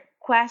start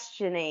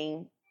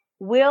questioning,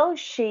 will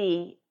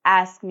she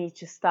ask me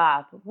to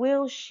stop?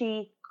 Will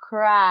she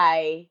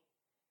cry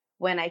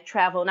when I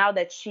travel now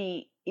that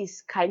she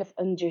is kind of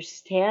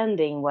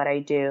understanding what I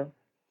do?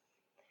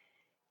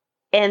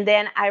 And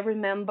then I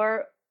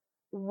remember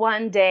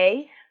one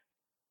day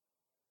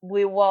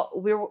we were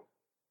we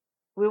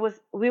were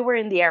we were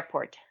in the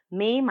airport.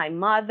 Me, my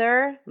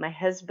mother, my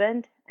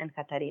husband, and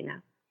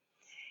Katarina.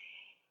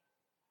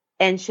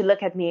 And she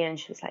looked at me and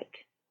she was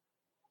like,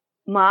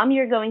 "Mom,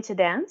 you're going to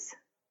dance?"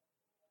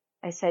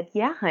 I said,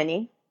 "Yeah,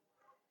 honey."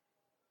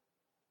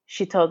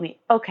 She told me,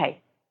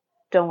 "Okay,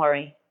 don't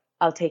worry.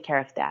 I'll take care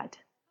of that."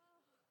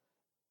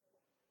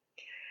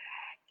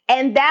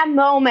 And that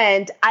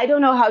moment, I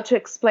don't know how to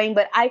explain,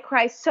 but I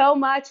cried so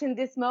much in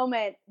this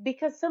moment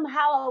because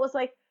somehow I was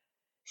like,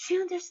 she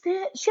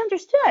understood. She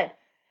understood.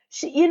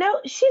 She's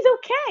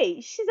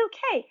okay. She's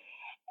okay.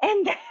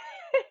 And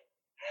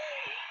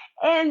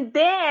and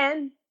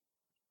then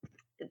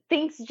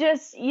things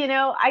just,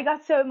 I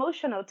got so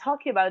emotional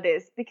talking about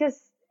this because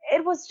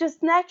it was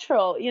just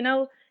natural.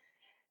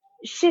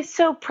 She's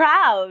so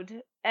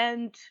proud,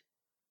 and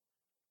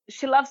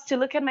she loves to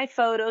look at my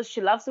photos. She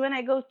loves when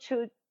I go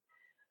to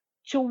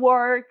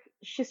work.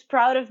 She's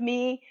proud of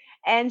me,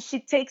 and she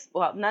takes,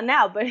 well, not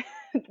now, but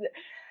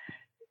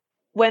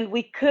when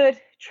we could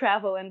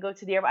travel and go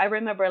to the airport. I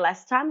remember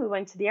last time we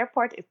went to the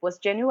airport, it was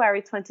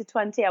January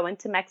 2020. I went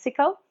to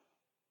Mexico,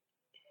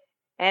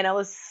 and I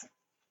was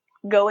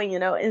going,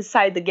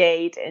 inside the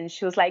gate, and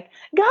she was like,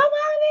 "Go,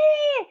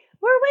 Mommy!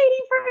 We're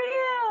waiting for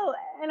you."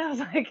 And I was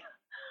like,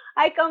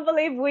 I can't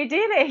believe we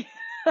did it.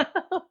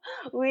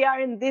 We are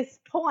in this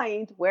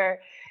point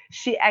where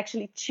she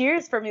actually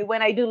cheers for me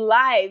when I do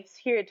lives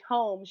here at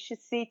home. She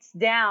sits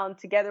down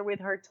together with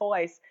her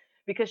toys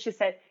because she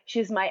said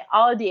she's my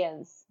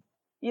audience.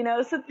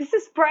 So this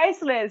is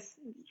priceless.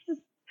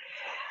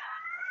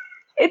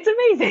 It's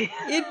amazing.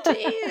 It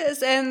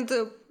is. And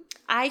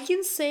I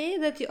can say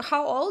that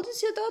how old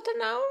is your daughter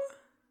now?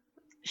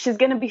 She's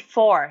gonna be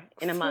 4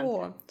 in a month.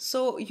 4.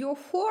 So your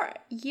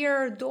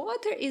 4-year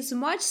daughter is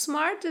much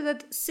smarter than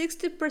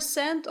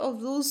 60% of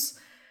those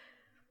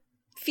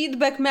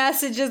feedback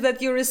messages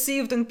that you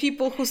received and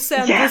people who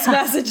send these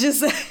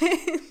messages.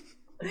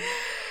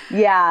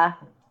 Yeah.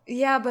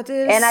 Yeah, but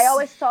and I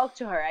always talk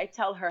to her. I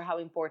tell her how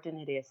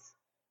important it is.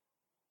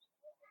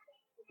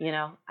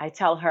 I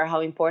tell her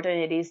how important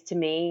it is to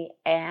me,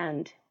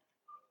 and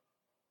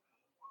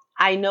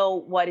I know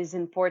what is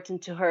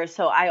important to her.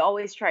 So I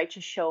always try to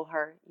show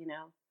her,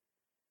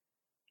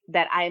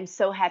 that I am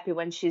so happy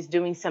when she's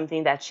doing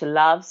something that she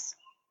loves,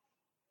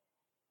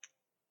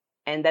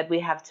 and that we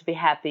have to be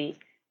happy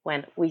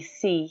when we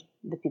see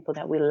the people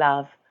that we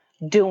love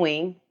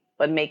doing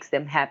what makes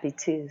them happy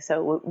too.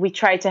 So we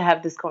try to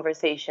have this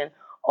conversation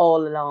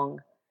all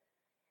along.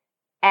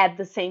 At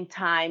the same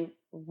time,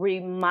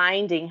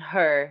 reminding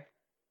her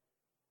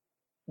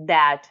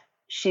that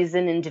she's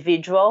an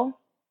individual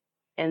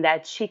and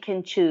that she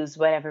can choose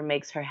whatever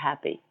makes her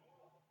happy.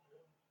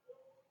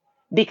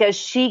 Because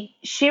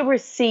she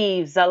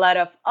receives a lot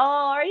of,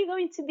 oh, are you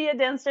going to be a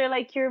dancer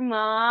like your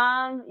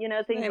mom,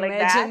 I things like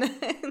that.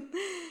 imagine.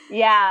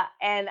 Yeah,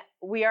 and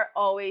we are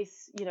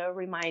always,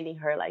 reminding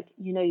her, like,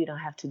 you don't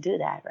have to do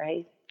that,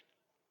 right?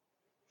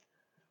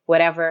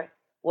 Whatever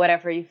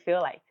you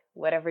feel like,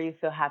 whatever you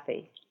feel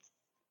happy,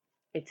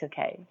 it's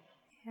okay.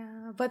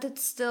 Yeah, but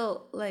it's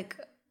still like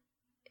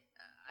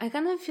I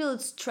kind of feel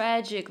it's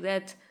tragic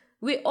that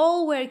we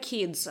all were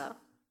kids,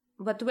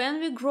 but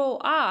when we grow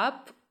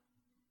up,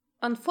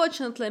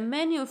 unfortunately,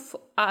 many of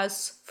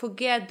us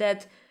forget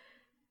that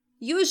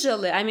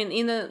usually, I mean,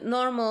 in a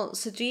normal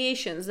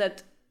situations,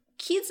 that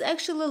kids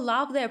actually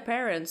love their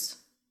parents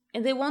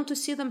and they want to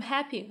see them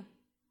happy.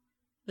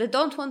 They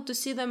don't want to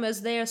see them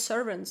as their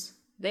servants.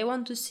 They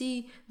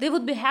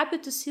would be happy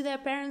to see their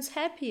parents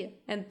happy.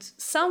 And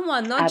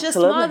someone, not just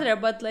Absolutely. mother,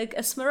 but like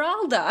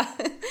Esmeralda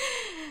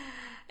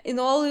in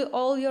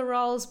all your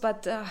roles.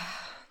 But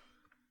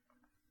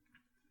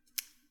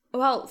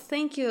well,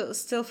 thank you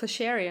still for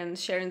sharing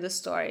the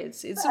story.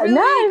 It's No,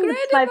 really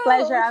it's my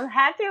pleasure. incredible. I'm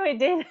happy we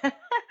did.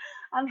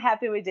 I'm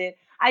happy we did.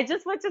 I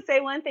just want to say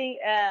one thing.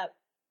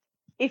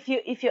 If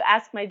you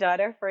ask my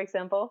daughter, for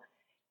example,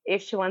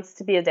 if she wants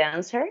to be a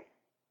dancer,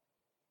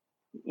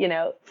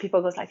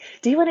 people goes like,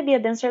 "Do you want to be a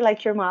dancer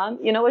like your mom?"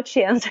 You know what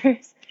she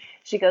answers?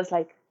 She goes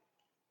like,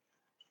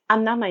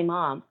 "I'm not my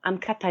mom. I'm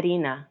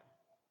Katarina."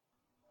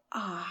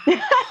 Ah.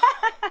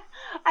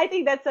 I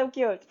think that's so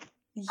cute.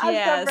 I'm so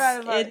Yes, proud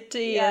of her. it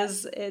Yeah.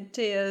 is. It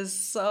is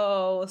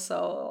so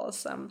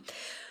awesome.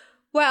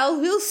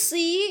 Well, we'll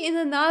see in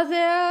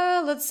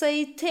another, let's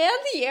say, 10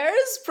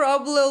 years,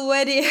 probably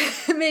already,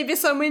 maybe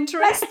some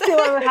interest. Let's see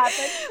what will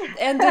happen.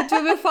 And it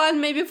will be fun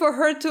maybe for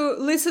her to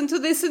listen to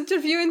this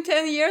interview in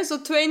 10 years or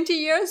 20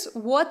 years.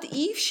 What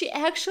if she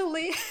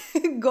actually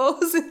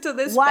goes into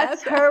this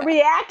What's path? her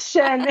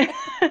reaction?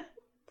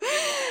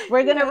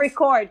 We're going to Yes.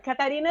 record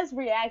Katarina's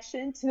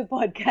reaction to the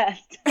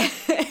podcast.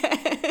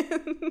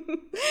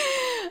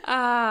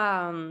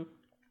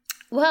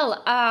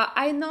 Well,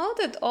 I know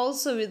that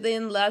also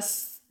within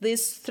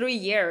these 3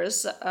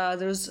 years,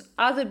 there's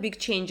other big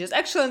changes.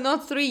 Actually,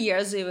 not 3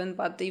 years even,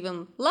 but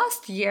even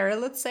last year,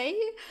 let's say,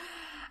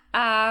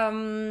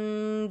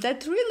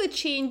 that really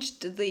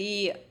changed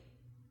the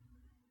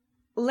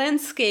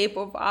landscape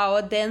of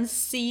our dance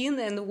scene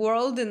and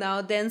world in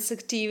our dance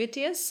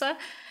activities.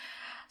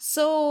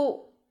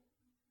 So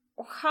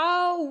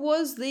how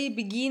was the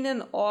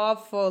beginning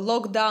of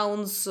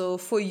lockdowns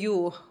for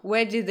you?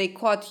 Where did they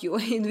caught you?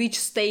 In which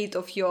state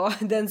of your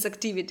dance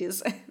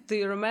activities? Do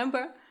you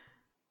remember?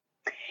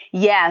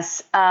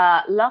 Yes,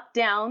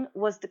 lockdown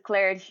was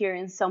declared here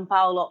in Sao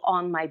Paulo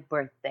on my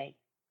birthday.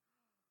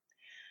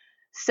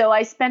 So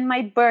I spent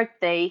my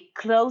birthday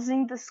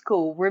closing the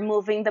school,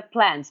 removing the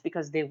plants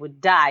because they would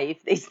die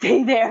if they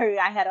stay there.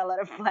 I had a lot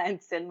of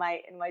plants in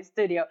my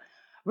studio,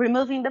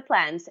 removing the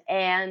plants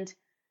and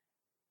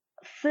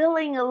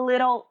feeling a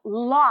little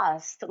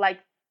lost, like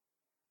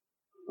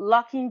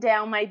locking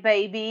down my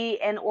baby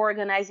and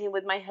organizing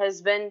with my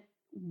husband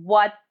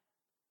what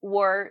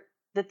were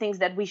the things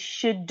that we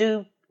should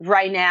do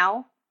right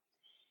now.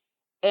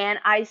 And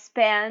I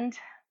spent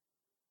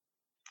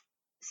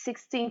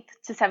 16th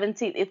to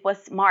 17th, it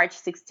was March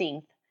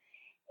 16th.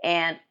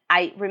 And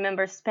I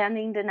remember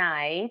spending the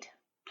night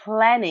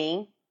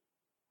planning,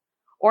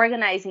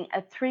 organizing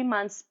a 3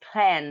 months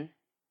plan,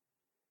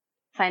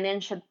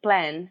 financial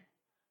plan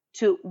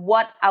to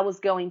what I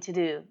was going to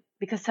do.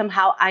 Because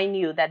somehow I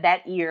knew that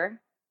that year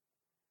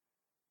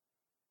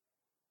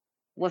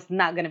was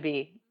not going to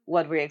be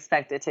what we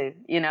expected to.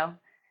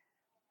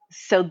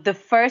 So the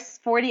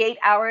first 48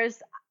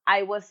 hours,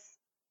 I was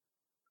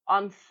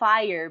on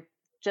fire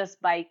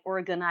just by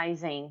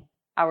organizing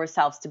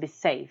ourselves to be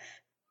safe.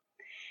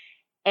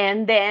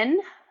 And then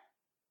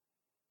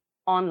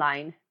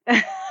online.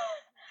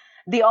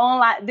 the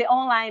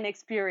online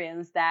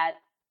experience that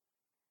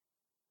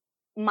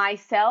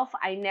myself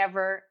I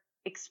never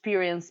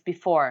experienced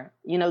before.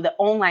 The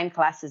online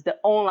classes, the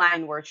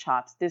online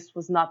workshops. This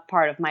was not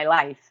part of my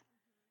life.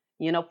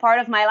 Part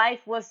of my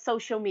life was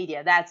social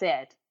media. That's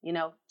it.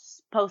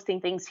 Posting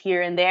things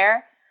here and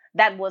there.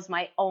 That was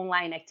my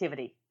online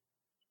activity.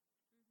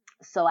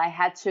 So I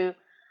had to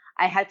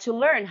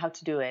learn how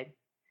to do it.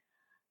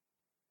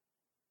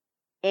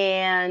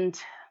 And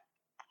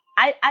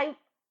I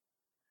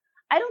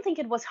don't think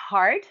it was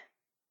hard.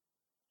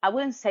 I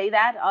wouldn't say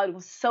that. Oh, it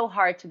was so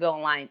hard to go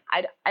online.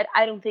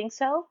 I don't think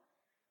so.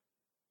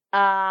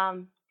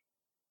 Um,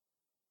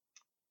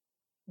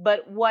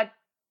 but what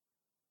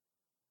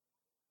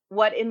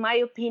in my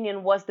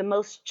opinion was the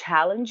most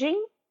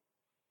challenging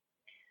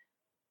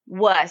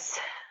was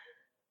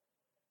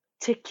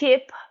to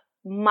keep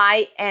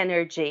my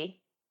energy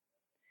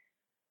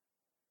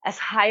as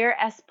higher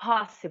as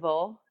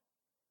possible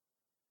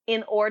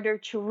in order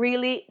to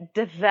really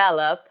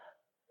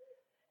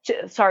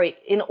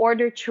in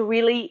order to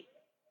really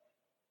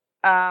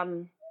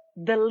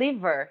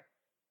deliver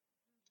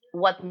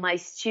what my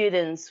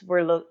students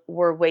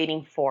were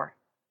waiting for.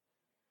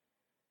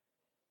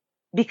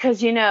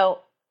 Because,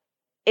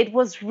 it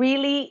was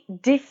really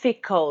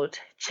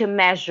difficult to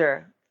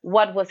measure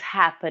what was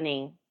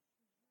happening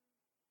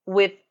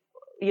with,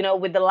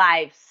 with the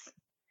lives.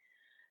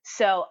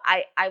 So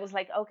I was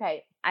like,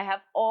 okay, I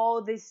have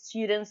all these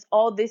students,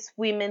 all these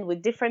women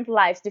with different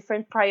lives,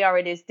 different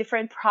priorities,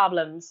 different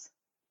problems.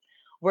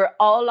 We're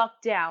all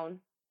locked down,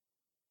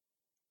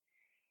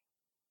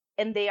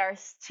 and they are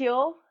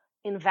still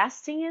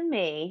investing in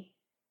me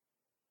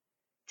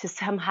to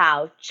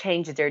somehow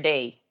change their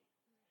day.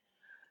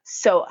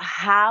 So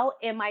how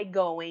am I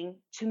going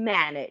to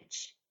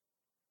manage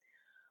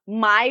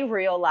my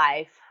real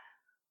life,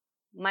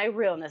 my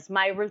realness,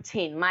 my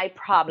routine, my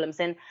problems,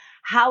 and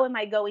how am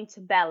I going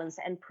to balance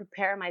and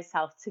prepare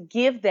myself to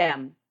give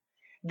them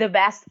the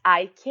best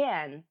I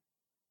can,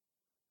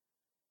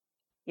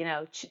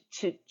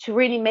 to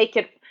really make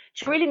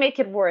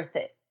it worth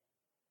it.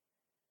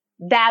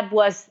 That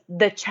was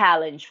the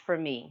challenge for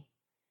me,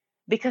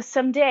 because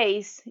some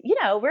days,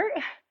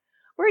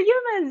 we're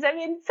humans. I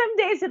mean, some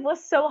days it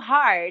was so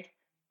hard,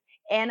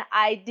 and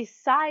I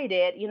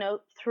decided,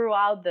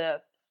 throughout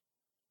the,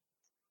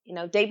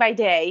 day by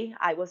day,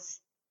 I was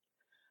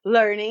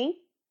learning.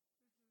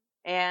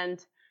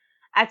 And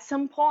at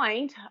some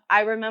point,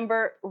 I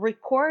remember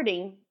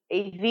recording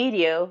a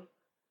video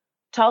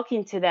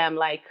talking to them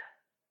like,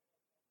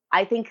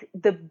 I think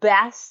the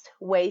best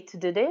way to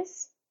do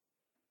this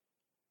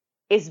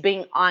is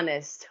being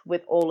honest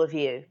with all of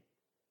you.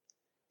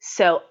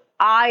 So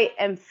I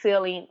am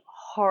feeling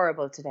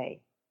horrible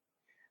today,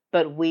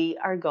 but we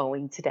are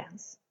going to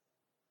dance.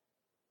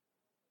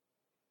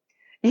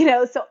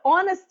 So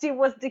honesty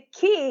was the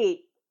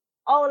key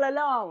all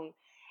along.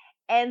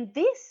 And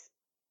this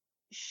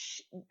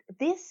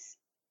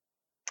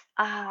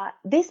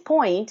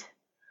point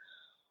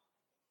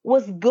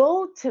was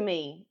gold to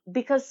me,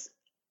 because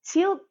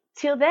till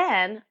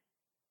then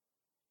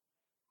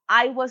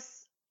I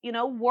was,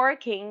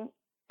 working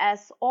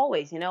as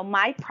always,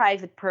 my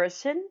private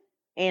person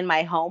in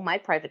my home, my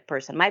private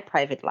person, my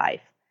private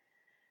life.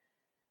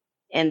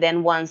 And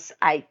then once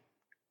I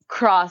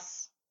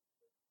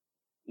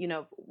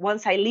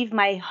leave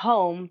my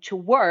home to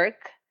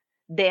work,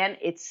 then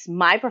it's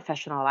my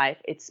professional life,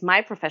 it's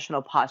my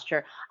professional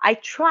posture. I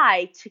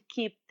try to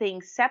keep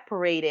things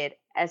separated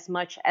as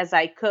much as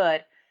I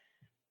could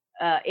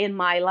in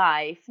my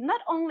life,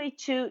 not only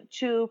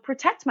to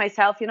protect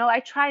myself. I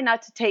try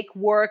not to take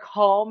work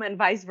home and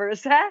vice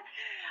versa.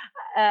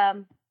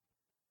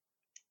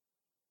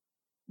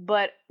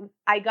 But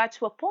I got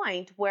to a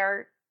point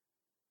where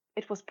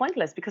it was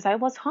pointless, because I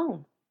was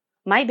home.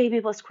 My baby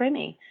was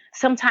screaming.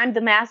 Sometimes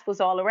the mask was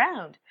all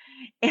around.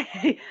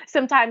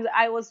 Sometimes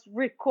I was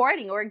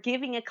recording or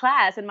giving a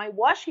class, and my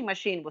washing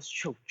machine was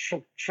choo,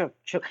 choo, choo,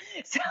 choo.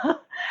 So,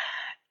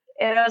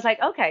 and I was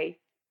like, okay,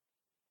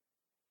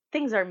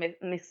 things are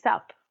mixed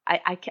up.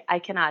 I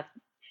cannot.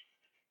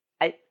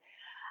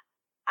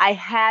 I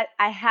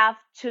have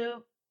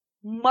to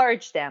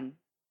merge them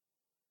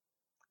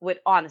with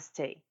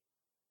honesty,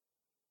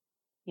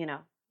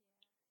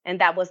 and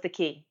that was the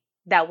key.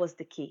 That was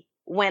the key.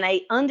 When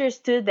I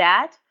understood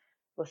that,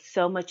 it was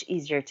so much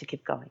easier to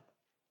keep going.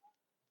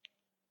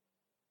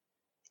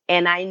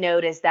 And I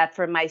noticed that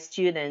for my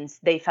students,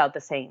 they felt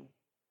the same.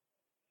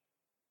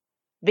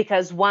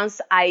 Because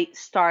once I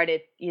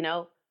started,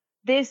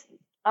 this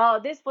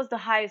was the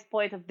highest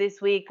point of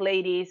this week,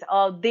 ladies.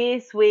 Oh,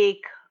 this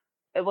week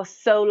it was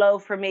so low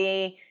for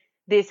me.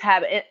 This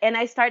happened, and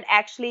I started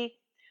actually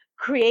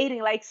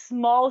creating like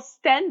small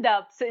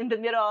stand-ups in the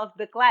middle of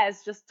the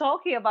class, just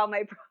talking about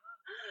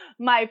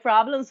my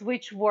problems,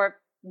 which were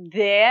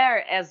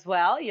there as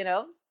well,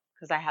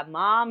 because I have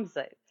moms,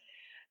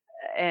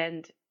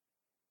 and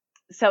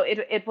so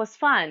it was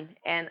fun.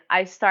 And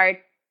I start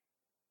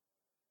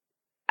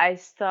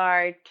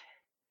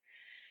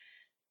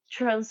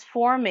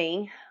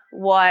transforming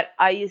what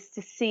I used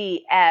to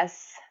see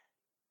as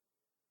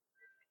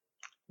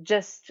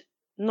just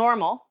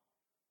normal.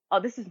 Oh,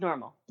 this is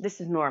normal.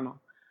 This is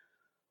normal.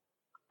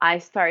 I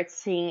start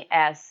seeing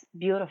as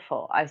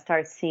beautiful. I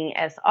start seeing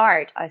as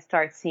art. I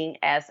start seeing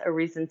as a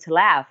reason to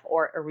laugh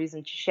or a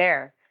reason to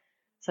share.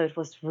 So it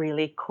was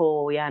really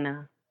cool,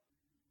 Yana.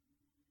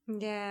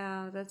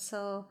 Yeah, that's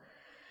so.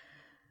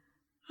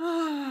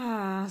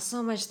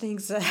 So much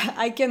things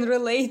I can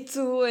relate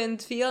to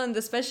and feel, and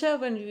especially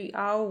when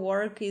our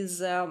work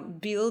is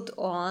built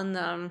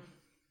on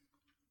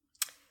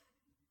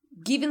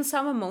giving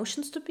some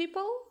emotions to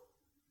people,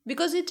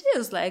 because it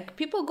is like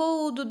people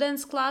go to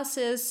dance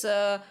classes,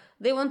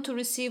 they want to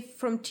receive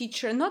from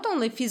teacher not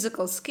only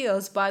physical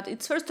skills, but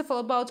it's first of all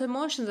about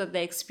emotions that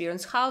they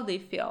experience, how they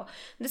feel.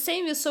 The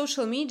same with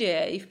social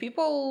media. If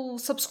people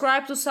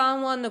subscribe to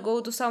someone or go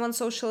to someone's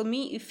social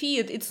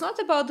feed, it's not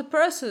about the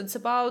person, it's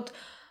about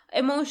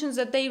emotions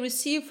that they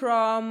receive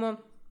from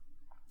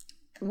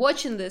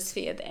watching this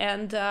feed,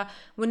 and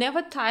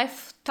whenever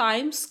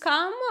times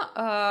come,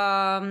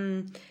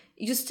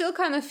 you still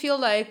kind of feel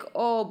like,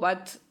 oh,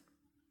 but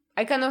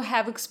I kind of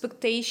have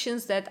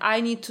expectations that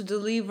I need to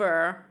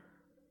deliver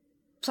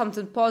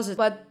something positive.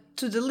 But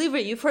to deliver,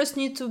 you first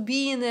need to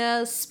be in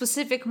a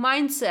specific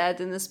mindset,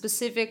 in a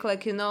specific,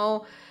 like,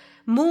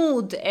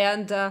 mood.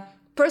 And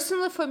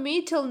personally for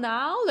me till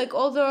now, like,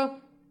 although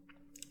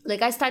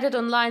like I started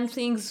online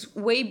things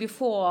way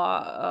before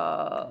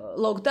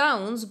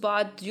lockdowns,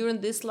 but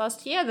during this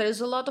last year there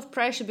is a lot of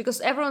pressure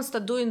because everyone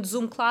started doing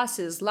Zoom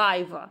classes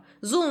live,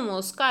 Zoom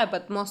or Skype,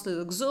 but mostly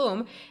like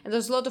Zoom, and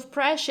there's a lot of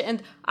pressure,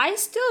 and I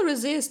still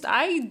resist.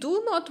 I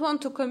do not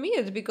want to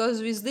commit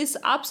because with these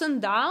ups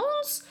and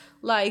downs,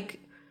 like,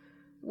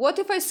 what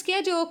if I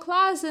schedule a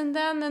class and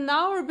then an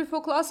hour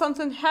before class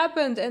something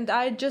happened and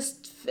I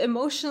just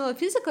emotionally,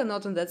 physically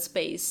not in that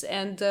space?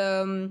 And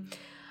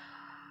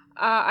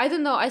I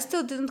don't know, I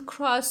still didn't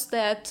cross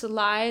that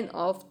line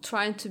of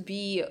trying to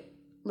be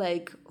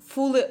like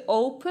fully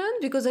open,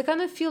 because I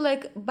kind of feel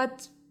like,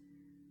 but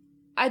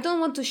I don't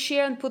want to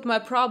share and put my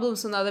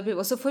problems on other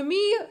people. So for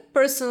me,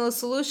 personal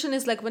solution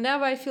is like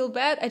whenever I feel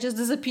bad, I just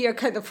disappear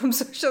kind of from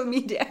social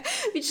media,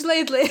 which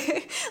lately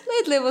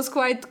was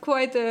quite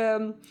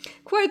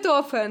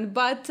often.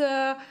 But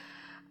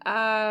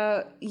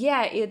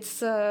yeah,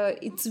 it's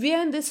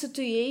we're in this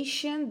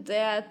situation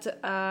that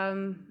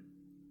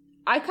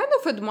I kind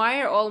of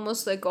admire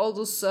almost like all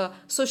those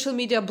social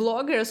media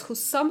bloggers who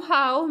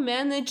somehow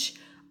manage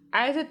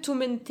either to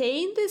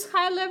maintain this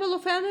high level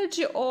of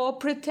energy or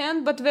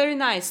pretend, but very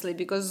nicely,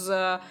 because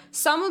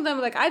some of them,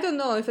 like, I don't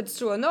know if it's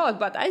true or not,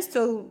 but I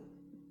still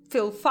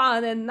feel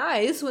fun and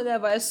nice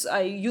whenever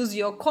I use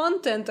your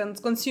content and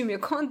consume your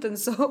content.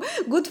 So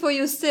good for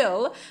you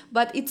still,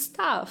 but it's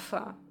tough.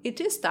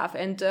 It is tough.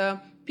 And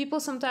people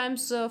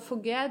sometimes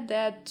forget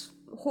that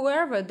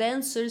whoever,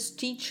 dancers,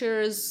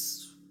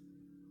 teachers,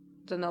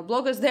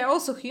 bloggers, they're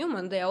also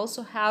human. They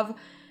also have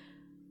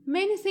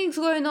many things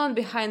going on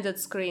behind that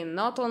screen,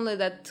 not only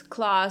that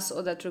class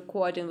or that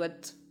recording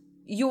that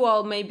you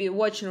all may be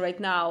watching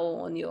right now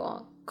on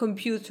your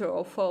computer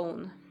or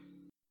phone.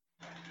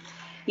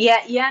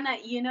 Yeah, Yana,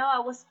 I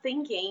was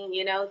thinking,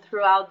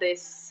 throughout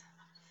this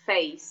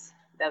phase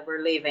that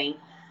we're living,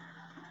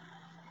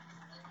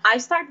 I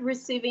start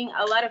receiving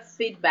a lot of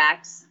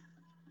feedbacks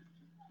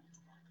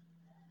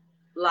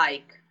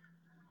like,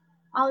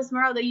 oh,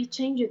 Esmeralda, you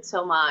changed it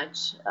so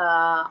much.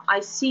 I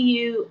see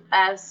you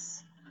as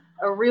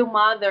a real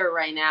mother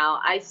right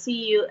now. I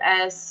see you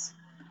as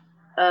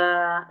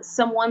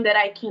someone that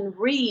I can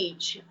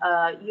reach.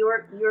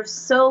 You're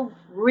so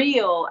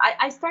real.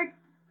 I start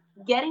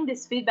getting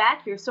this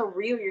feedback. You're so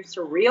real. You're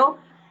so real.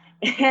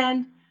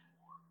 And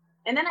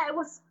then I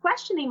was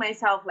questioning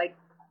myself, like,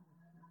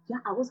 yeah,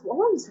 I was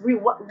always real.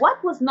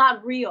 What was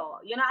not real?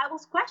 I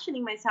was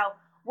questioning myself.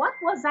 What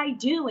was I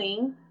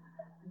doing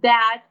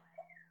that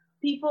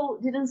people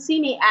didn't see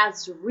me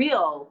as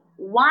real?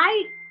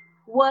 Why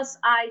was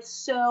I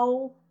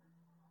so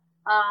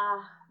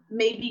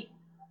maybe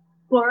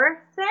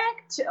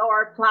perfect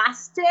or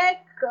plastic,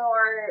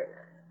 or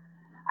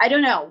I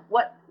don't know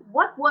what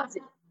was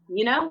it,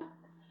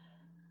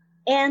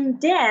 and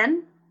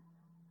then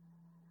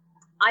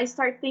I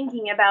start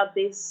thinking about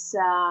this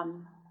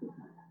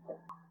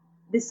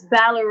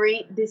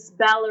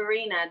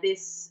ballerina,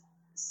 this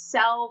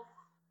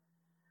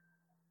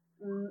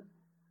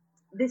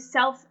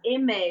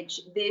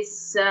self-image,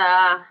 this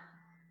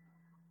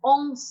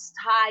own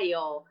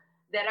style,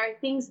 that are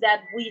things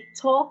that we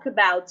talk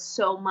about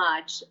so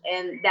much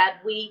and that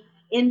we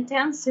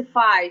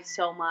intensify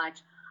so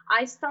much.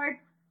 I start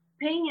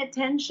paying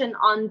attention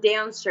on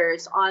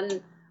dancers,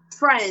 on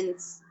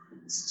friends,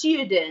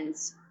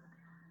 students,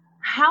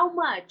 how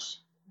much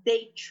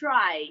they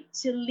try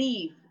to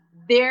leave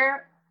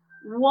their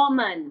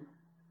woman,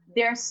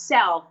 their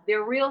self,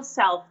 their real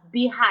self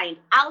behind,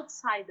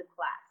 outside the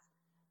class,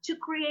 to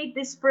create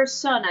this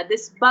persona,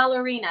 this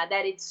ballerina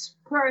that it's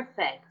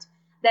perfect,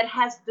 that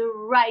has the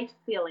right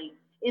feeling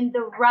in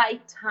the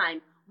right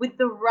time with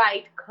the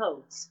right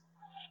coats.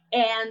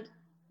 And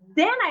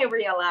then I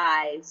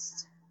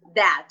realized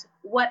that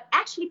what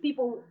actually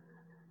people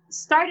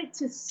started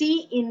to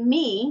see in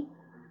me,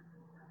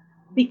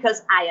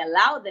 because I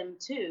allow them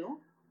to,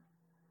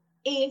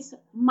 is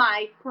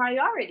my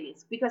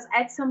priorities. Because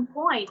at some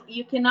point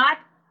you cannot,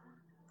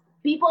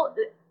 people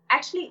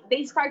actually,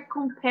 they start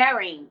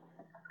comparing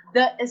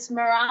the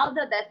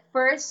Esmeralda that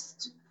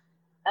first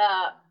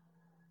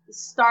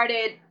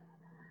started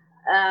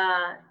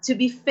to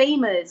be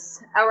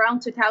famous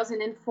around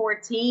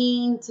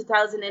 2014,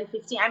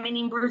 2015. I mean,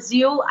 in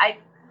Brazil,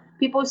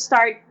 people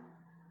start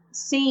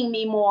seeing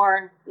me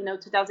more,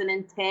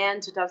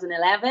 2010,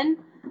 2011.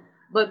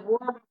 But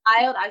worldwide,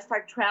 I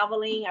start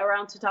traveling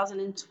around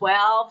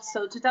 2012.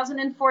 So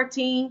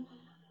 2014,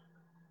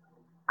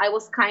 I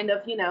was kind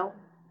of,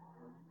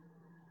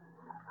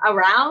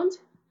 around.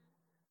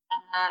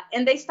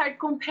 And they start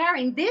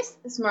comparing this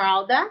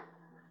Esmeralda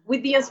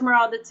with the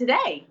Esmeralda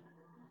today.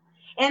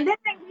 And then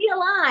I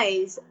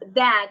realized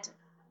that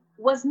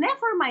was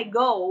never my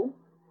goal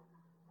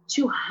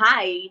to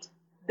hide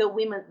the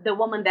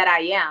woman that I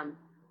am.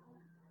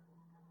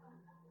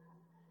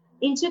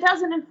 In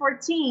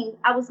 2014,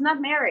 I was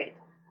not married.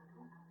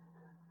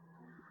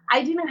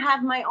 I didn't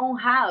have my own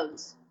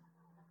house.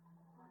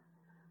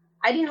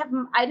 I didn't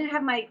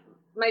have my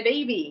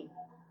baby.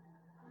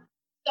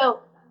 So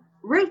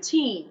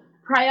routine,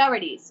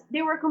 priorities,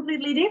 they were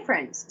completely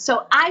different.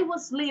 So I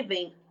was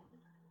living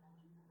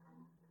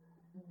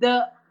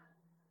the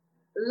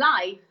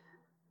life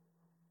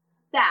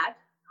that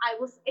I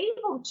was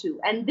able to.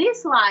 And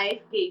this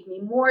life gave me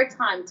more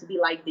time to be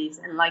like this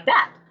and like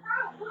that.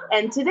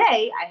 And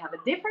today I have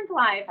a different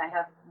life. I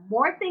have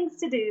more things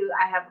to do.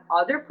 I have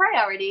other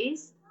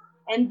priorities.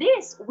 And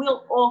this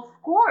will,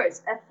 of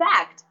course,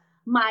 affect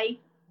my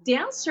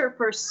dancer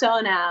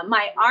persona,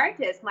 my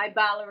artist, my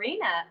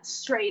ballerina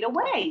straight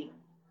away.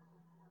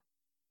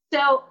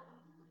 So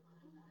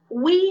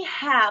we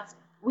have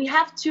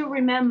to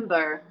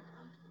remember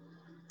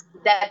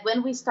that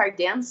when we start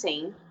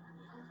dancing,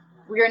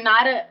 we're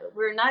not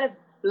a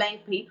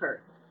blank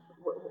paper.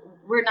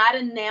 We're not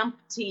an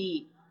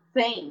empty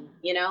thing,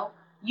 you know.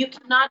 You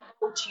cannot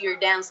go to your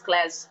dance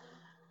class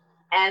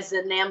as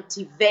an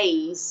empty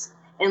vase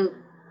and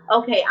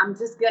okay, I'm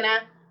just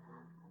gonna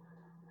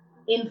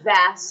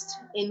invest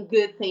in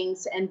good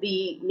things and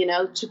be, you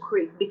know, to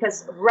create,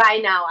 because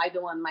right now I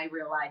don't want my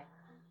real life.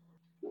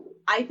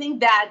 I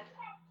think that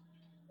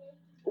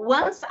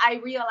once I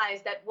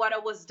realized that what I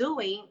was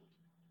doing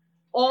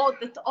all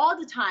the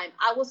time,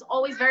 I was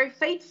always very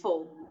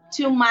faithful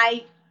to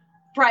my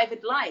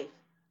private life.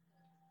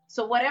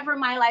 So whatever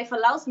my life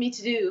allows me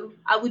to do,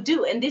 I would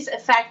do, and this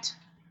affect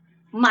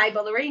my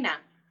ballerina.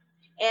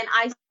 And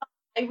I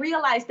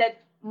realized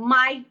that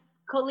my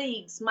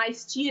colleagues, my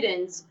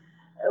students,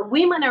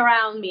 women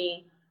around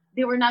me,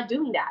 they were not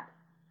doing that.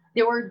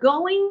 They were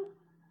going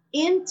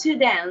into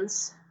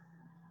dance,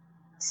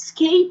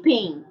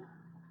 escaping,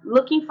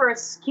 looking for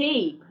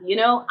escape. You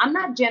know, I'm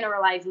not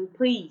generalizing,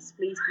 please,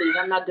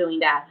 I'm not doing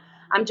that.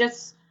 I'm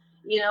just,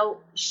 you know,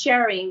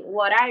 sharing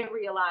what I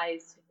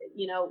realized,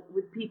 you know,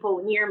 with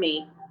people near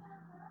me.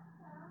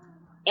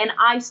 And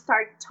I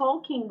start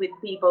talking with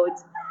people.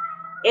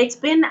 It's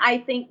been, I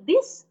think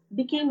this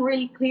became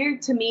really clear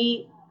to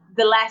me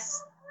the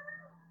last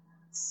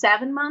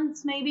 7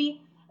 months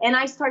maybe, and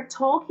I start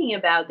talking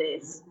about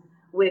this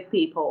with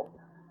people.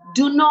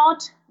 Do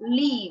not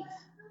leave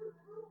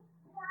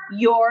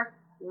your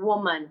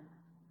woman,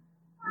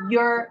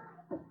 your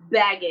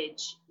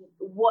baggage,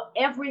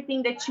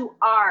 everything that you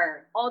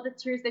are, all the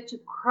tears that you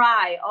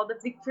cry, all the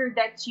victory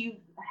that you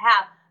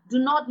have, do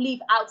not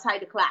leave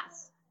outside the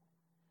class,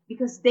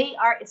 because they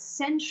are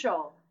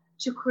essential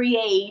to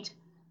create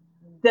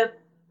the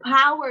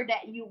power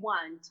that you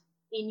want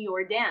in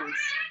your dance.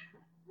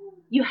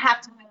 You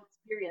have to have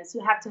experience,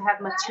 you have to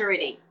have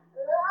maturity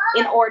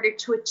in order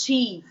to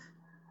achieve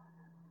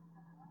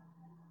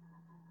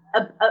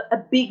a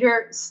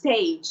bigger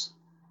stage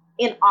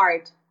in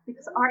art,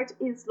 because art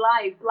is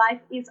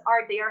life is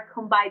art. They are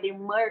combined,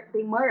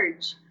 they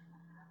merge,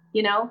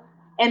 you know.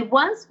 And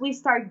once we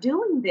start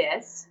doing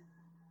this,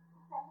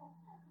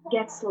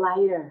 gets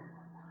lighter,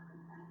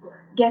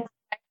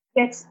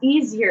 gets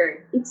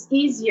easier. It's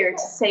easier to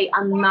say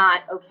I'm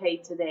not okay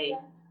today,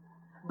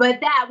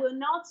 but that will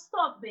not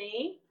stop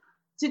me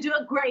to do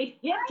a great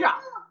hip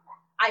drop.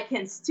 I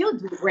can still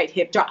do a great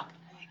hip drop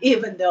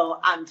even though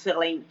I'm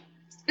feeling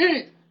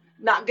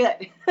not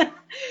good.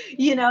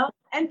 You know.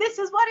 And this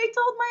is what I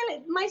told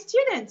my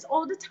students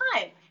all the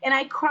time. And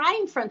I cry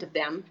in front of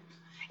them,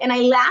 and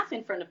I laugh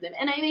in front of them,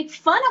 and I make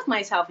fun of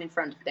myself in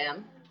front of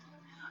them.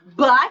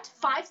 But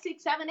 5,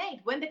 6, 7, 8,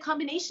 when the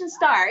combination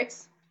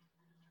starts,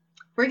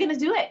 we're gonna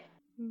do it.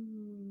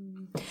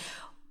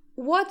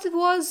 What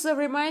was,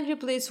 remind me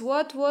please,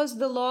 what was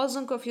the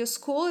slogan of your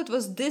school? It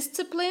was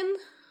discipline?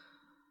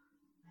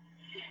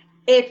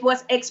 It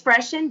was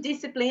expression,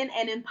 discipline,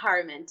 and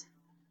empowerment.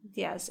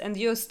 Yes, and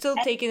you're still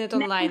taking it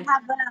online.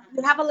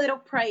 We have a little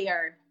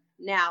prayer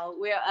now.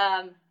 We're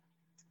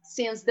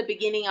since the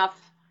beginning of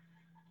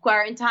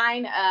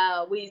quarantine,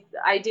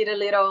 I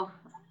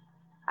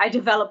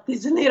developed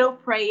this little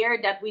prayer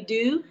that we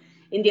do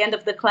in the end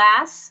of the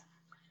class.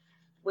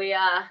 We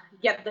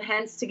get the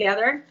hands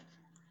together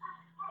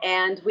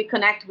and we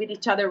connect with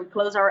each other. We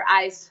close our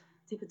eyes,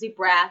 take a deep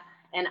breath,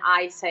 and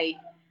I say,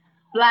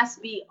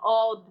 "Blessed be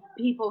all the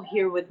people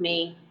here with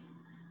me.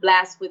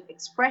 Blessed with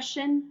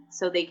expression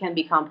so they can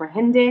be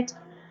comprehended,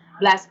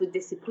 blessed with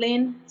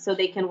discipline so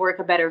they can work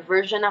a better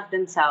version of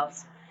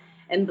themselves,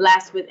 and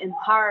blessed with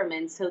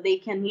empowerment so they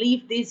can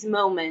leave this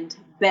moment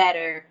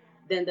better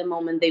than the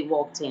moment they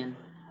walked in."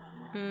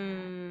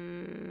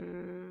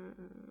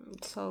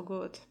 So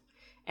good.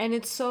 And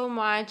it's so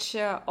much,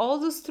 all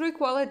those 3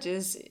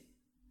 qualities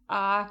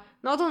are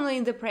not only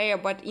in the prayer,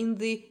 but in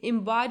the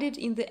embodied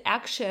in the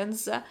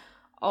actions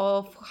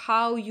of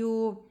how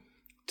you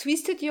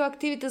twisted your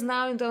activities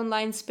now in the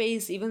online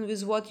space, even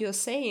with what you're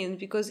saying,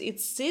 because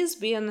it's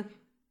been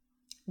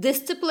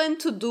disciplined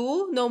to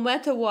do no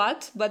matter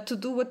what, but to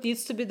do what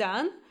needs to be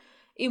done,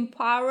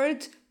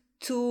 empowered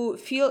to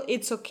feel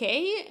it's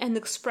okay, and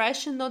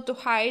expression not to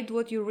hide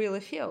what you really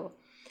feel.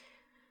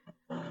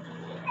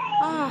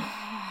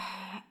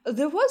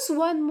 There was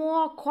one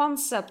more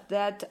concept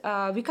that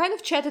we kind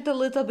of chatted a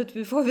little bit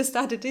before we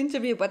started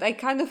interview, but I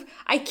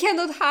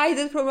cannot hide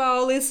it from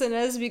our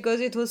listeners because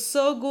it was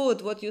so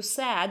good what you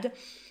said.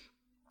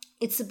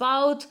 It's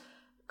about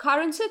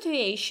current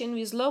situation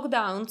with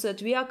lockdowns,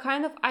 that we are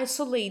kind of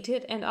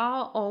isolated and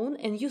our own.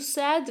 And you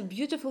said a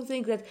beautiful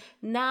thing, that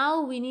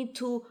now we need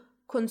to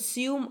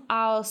consume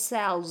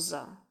ourselves,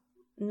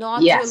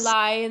 not Yes.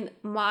 relying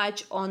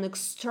much on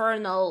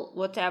external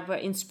whatever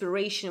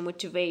inspiration,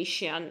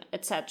 motivation,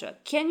 etc.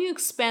 Can you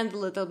expand a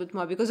little bit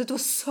more, because it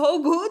was so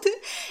good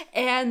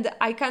and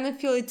I kind of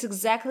feel it's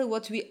exactly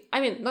what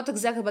not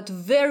exactly, but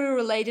very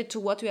related to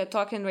what we are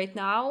talking right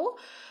now,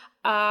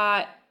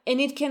 and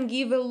it can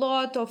give a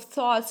lot of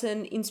thoughts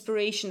and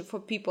inspiration for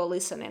people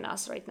listening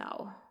us right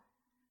now.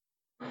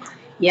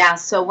 Yeah,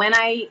 so when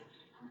I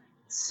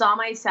saw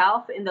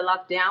myself in the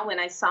lockdown, when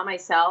I saw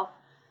myself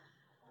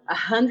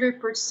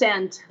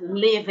 100%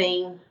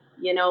 living,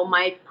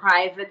 my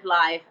private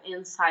life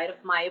inside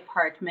of my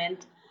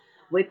apartment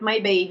with my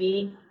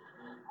baby,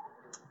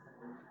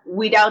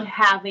 without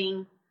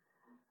having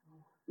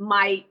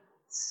my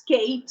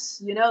escapes,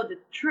 the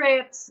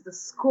trips, the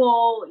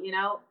school,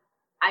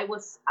 I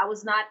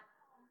was not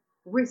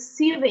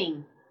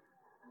receiving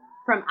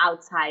from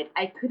outside.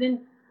 I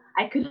couldn't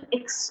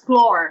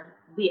explore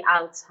the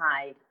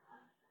outside.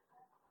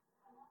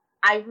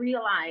 I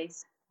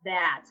realized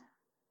that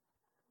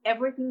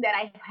everything that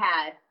I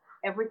had,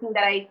 everything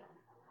that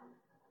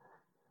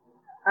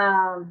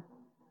um,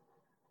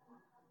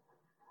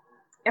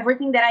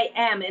 everything that I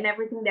am, and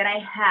everything that I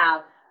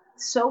have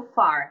so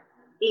far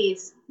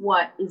is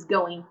what is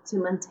going to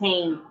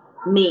maintain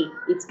me.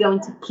 It's going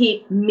to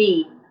keep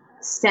me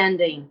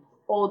standing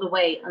all the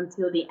way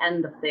until the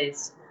end of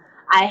this.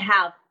 I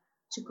have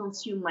to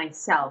consume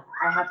myself.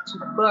 I have to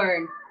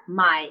burn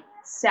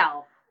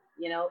myself,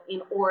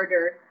 in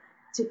order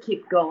to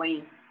keep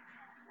going.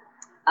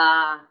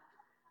 Uh,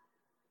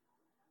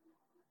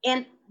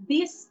 and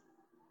this,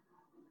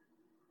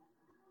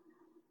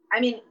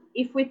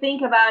 if we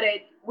think about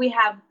it, we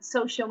have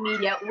social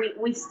media.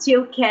 We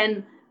still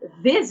can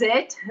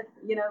visit,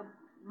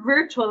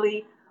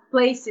 virtually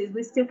places.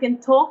 We still can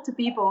talk to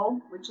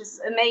people, which is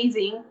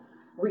amazing.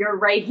 We are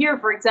right here,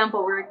 for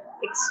example. We're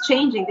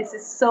exchanging. This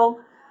is so,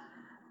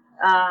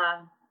 I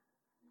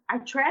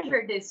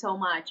treasure this so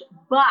much.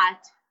 But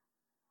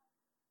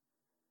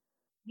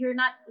you're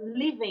not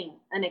living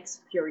an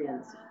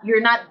experience.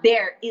 You're not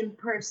there in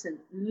person,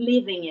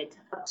 living it,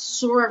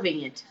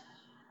 absorbing it.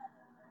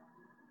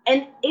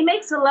 And it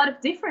makes a lot of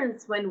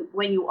difference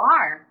when you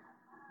are.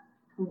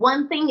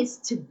 One thing is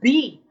to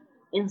be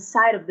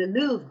inside of the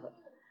Louvre.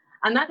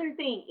 Another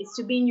thing is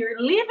to be in your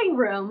living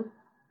room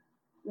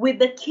with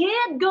the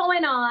kid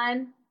going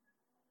on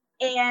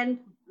and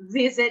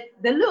visit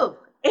the Louvre.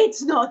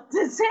 It's not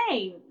the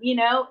same,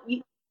 you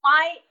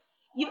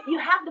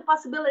have the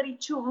possibility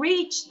to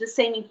reach the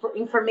same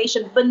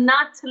information, but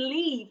not to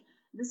leave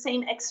the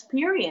same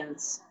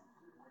experience.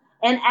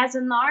 And as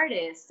an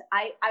artist,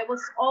 I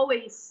was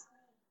always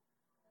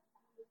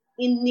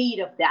in need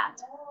of that.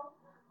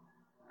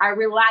 I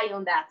rely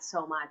on that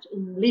so much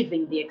in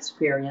living the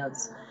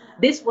experience.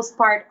 This was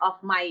part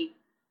of my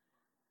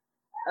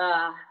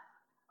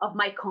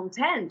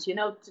content.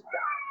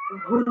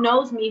 Who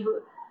knows me?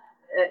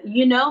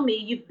 You know me.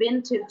 You've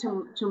been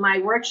to my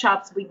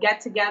workshops. We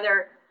get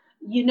together.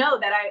 You know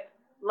that I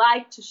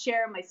like to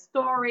share my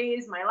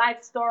stories, my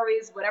life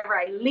stories, whatever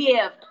I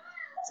lived.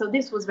 So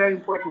this was very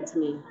important to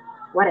me.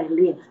 What I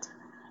lived,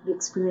 the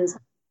experience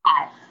I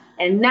had,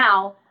 and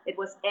now it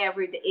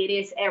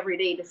is every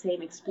day the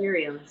same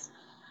experience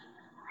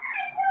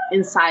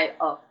inside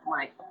of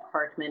my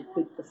apartment,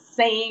 with the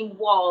same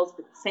walls,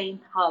 with the same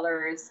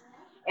colors.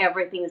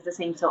 Everything is the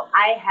same. So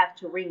I have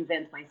to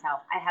reinvent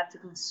myself. I have to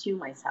consume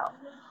myself.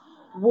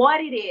 What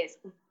it is,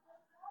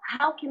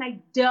 how can I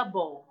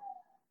double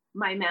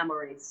my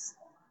memories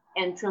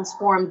and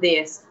transform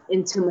this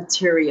into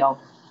material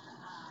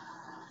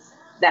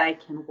that I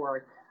can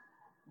work,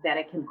 that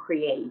I can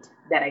create,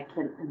 that I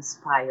can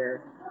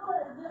inspire?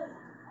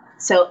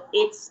 So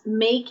it's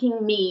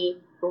making me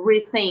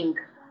rethink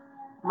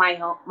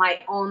my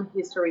own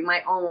history,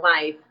 my own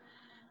life.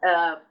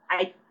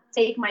 I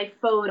take my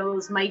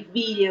photos, my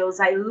videos,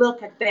 I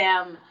look at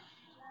them,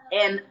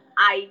 and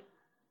I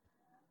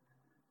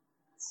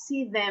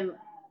see them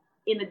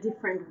in a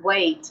different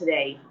way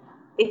today.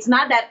 It's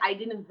not that I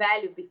didn't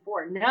value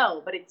before,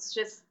 no, but it's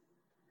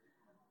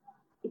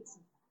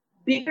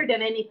bigger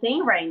than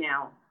anything right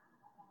now.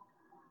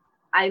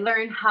 I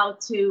learned how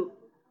to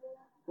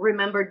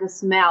remember the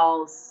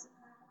smells,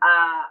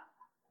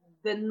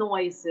 the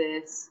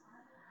noises,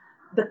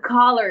 the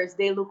colors.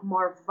 They look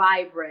more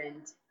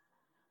vibrant.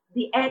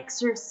 The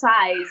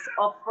exercise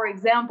of, for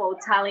example,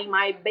 telling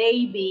my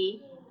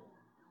baby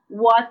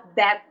what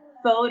that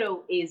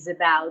photo is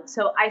about.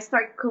 So I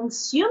start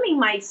consuming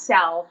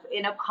myself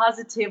in a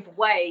positive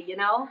way,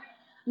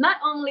 not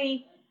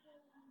only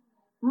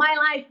my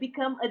life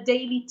become a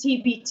daily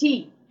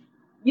TBT.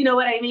 You know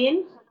what I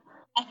mean?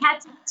 I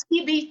had to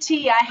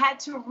TBT. I had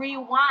to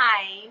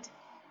rewind.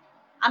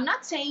 I'm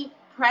not saying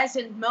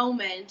present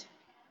moment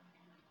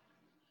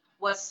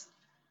was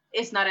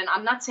is not an.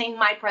 I'm not saying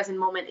my present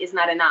moment is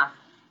not enough.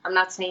 I'm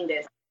not saying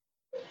this.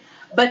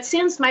 But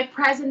since my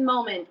present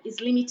moment is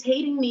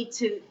limiting me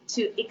to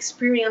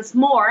experience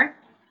more,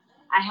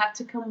 I have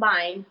to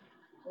combine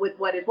with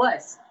what it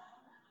was.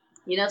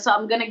 So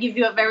I'm gonna give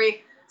you a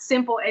very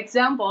simple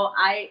example.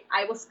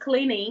 I was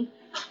cleaning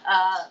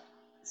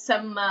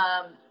some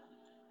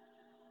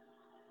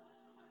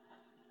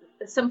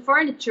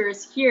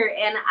furnitures here,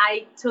 and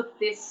I took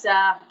this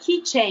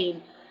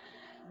keychain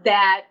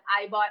that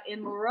I bought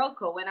in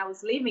Morocco when I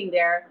was living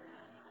there.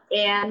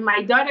 And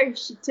my daughter,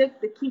 she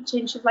took the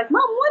keychain. She's like,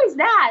 "Mom, what is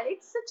that?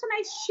 It's such a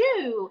nice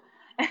shoe."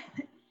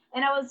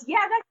 And I was,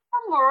 "Yeah, that's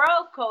from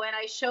Morocco." And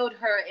I showed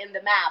her in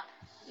the map.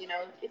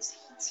 It's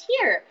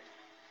here.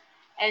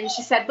 And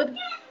she said, "But,"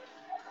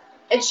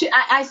 and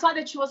I saw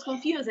that she was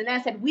confused. And then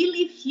I said, "We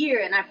live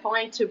here." And I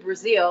point to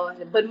Brazil. I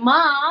said, "But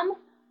Mom,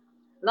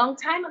 long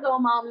time ago,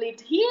 Mom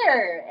lived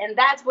here, and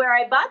that's where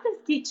I bought this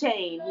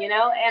keychain."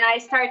 And I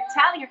started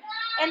telling her,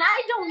 and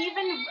I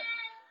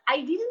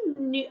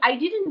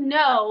didn't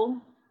know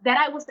that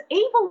I was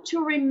able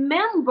to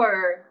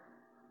remember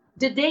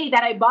the day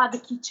that I bought the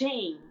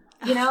keychain.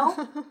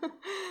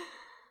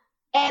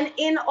 And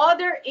in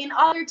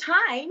other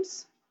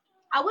times,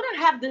 I wouldn't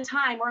have the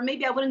time, or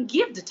maybe I wouldn't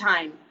give the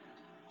time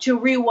to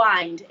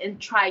rewind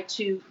and try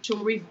to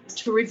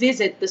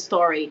revisit the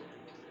story,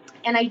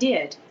 and I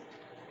did.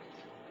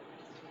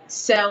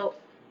 So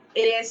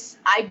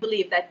I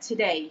believe that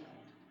today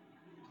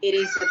it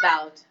is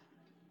about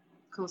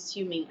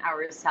consuming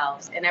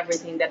ourselves and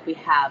everything that we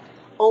have,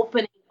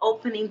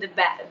 opening the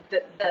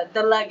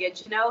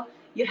luggage.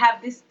 You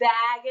have this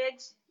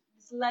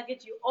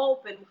luggage, you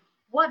open,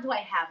 what do I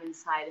have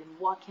inside and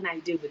what can I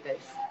do with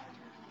this?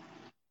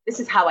 This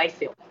is how I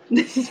feel.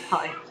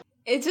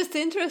 It's just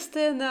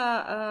interesting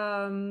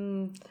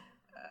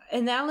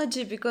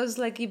analogy, because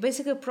like you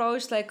basically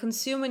approach like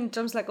consuming in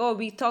terms like, oh,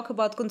 we talk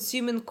about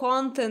consuming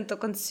content or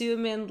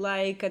consuming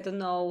like, I don't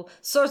know,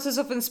 sources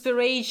of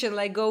inspiration,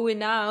 like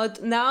going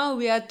out. Now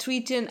we are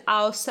treating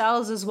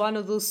ourselves as one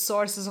of those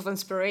sources of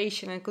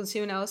inspiration and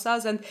consuming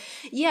ourselves. And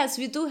yes,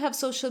 we do have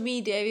social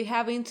media, we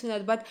have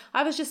internet, but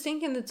I was just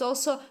thinking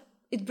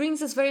it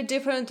brings us very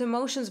different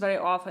emotions very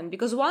often.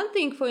 Because one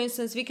thing, for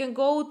instance, we can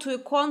go to a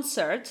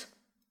concert,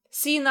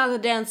 see another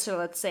dancer,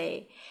 let's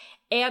say,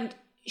 and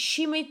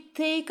she may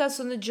take us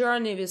on a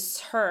journey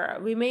with her.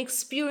 We may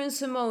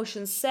experience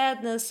emotions,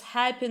 sadness,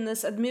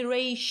 happiness,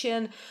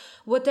 admiration,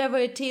 whatever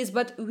it is.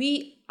 But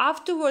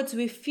afterwards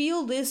we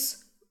feel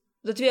this,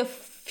 that we are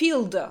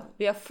filled,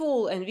 we are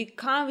full, and we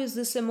come with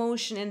this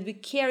emotion and we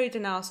carry it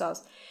in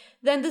ourselves.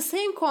 Then the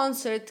same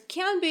concert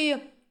can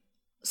be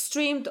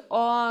streamed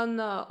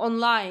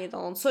online,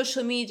 on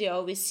social media,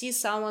 or we see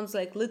someone's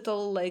like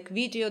little like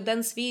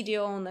dance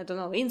video on, I don't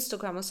know,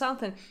 Instagram or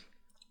something.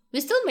 We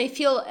still may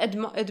feel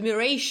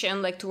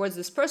admiration like towards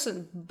this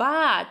person,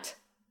 but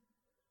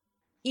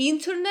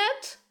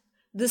internet,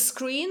 the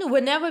screen,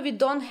 whenever we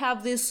don't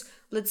have this,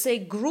 let's say,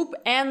 group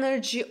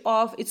energy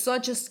of, it's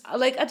not just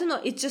like, I don't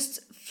know, it's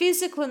just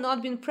physically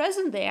not being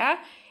present there,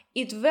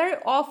 it very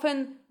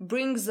often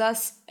brings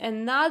us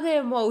another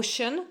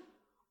emotion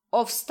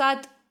of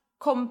start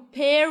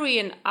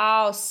comparing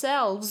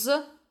ourselves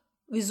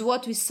with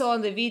what we saw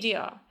in the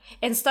video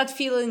and start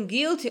feeling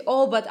guilty.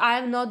 Oh, but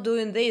I'm not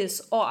doing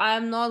this, or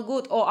I'm not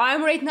good, or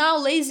I'm right now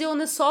lazy on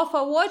the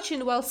sofa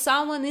watching while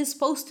someone is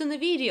posting a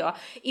video.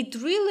 It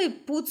really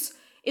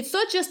it's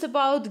not just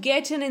about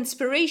getting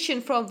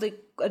inspiration from the,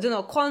 I don't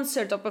know,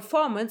 concert or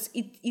performance.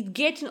 It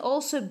getting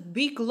also a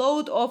big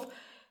load of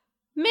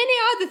many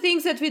other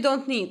things that we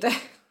don't need.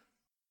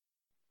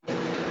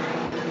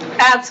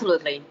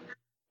 Absolutely.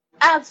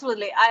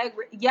 I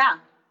agree. Yeah.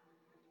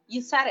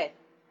 You said it.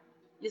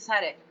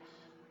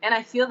 And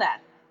I feel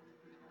that.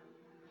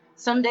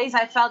 Some days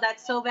I felt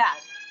that so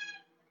bad.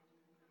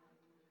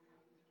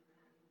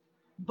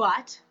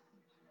 But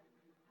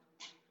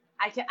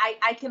I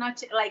cannot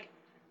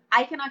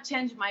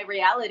change my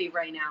reality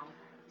right now.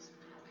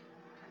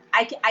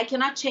 I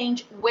cannot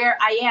change where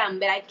I am,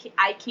 but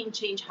I can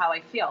change how I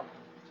feel.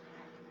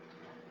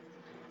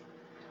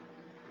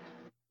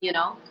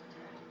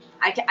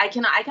 I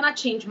cannot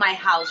change my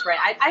house,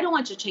 right? I don't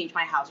want to change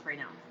my house right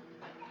now.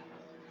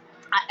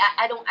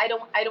 I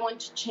don't want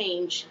to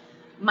change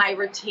my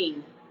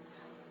routine.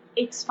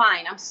 It's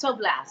fine. I'm so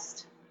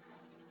blessed.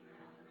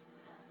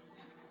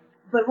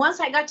 But once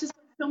I got to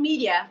social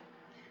media,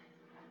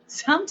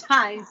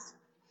 sometimes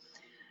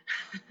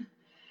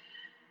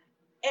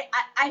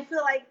I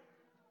feel like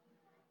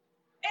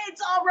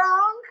it's all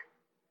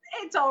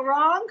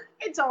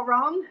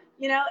wrong.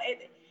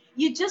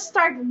 You just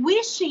start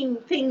wishing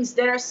things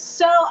that are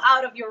so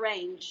out of your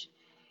range.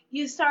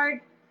 You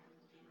start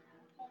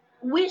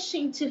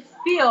wishing to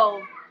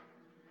feel,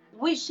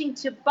 wishing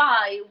to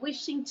buy,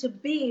 wishing to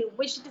be,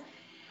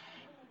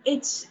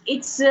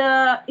 it's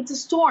a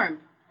storm.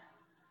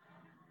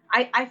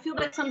 I feel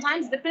that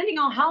sometimes, depending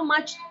on how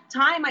much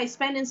time I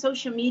spend in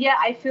social media,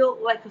 I feel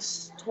like a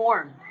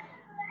storm.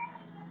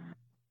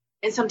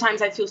 And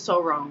sometimes I feel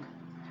so wrong.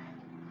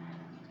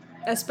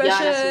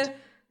 Especially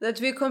that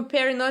we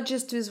compare not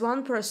just with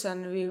one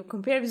person, we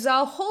compare with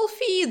our whole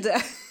feed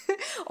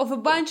of a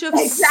bunch of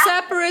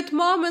separate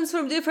moments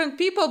from different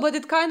people, but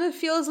it kind of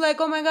feels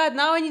like, oh my God,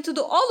 now I need to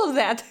do all of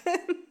that.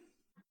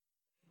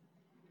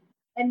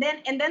 And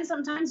then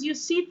sometimes you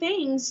see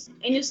things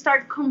and you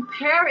start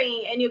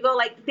comparing and you go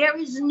like, there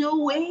is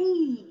no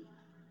way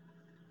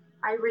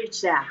I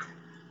reach that.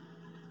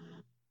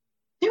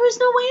 There is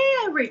no way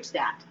I reach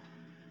that.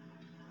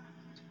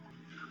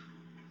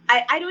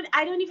 I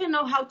don't even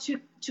know how to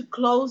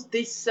close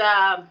this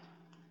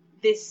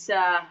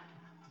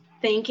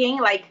thinking.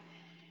 Like,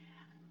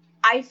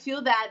 I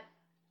feel that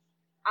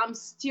I'm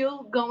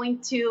still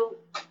going to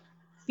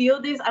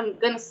feel this.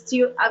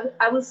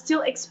 I will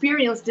still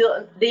experience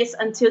this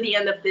until the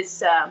end of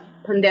this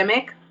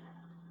pandemic,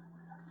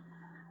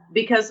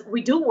 because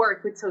we do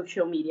work with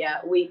social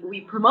media. We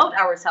promote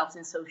ourselves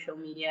in social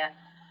media.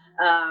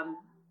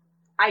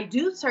 I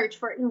do search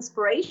for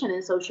inspiration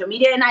in social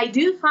media, and I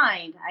do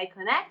find I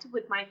connect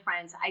with my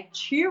friends. I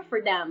cheer for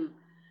them.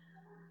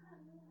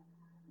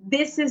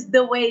 This is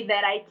the way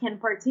that I can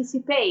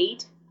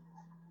participate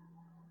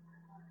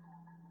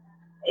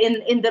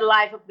in the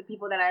life of the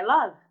people that I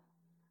love.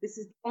 This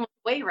is the only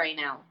way right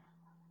now.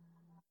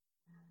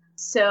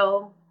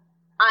 So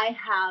I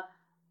have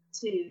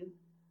to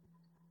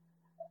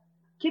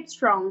keep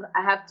strong.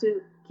 I have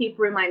to keep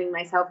reminding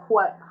myself who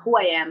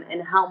I am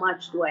and how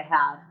much do I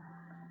have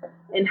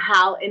and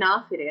how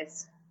enough it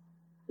is,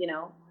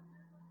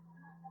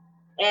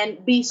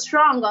 and be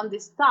strong on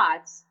these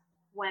thoughts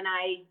when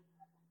I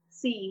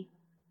see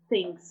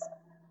things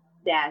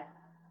that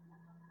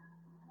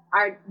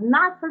are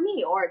not for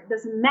me or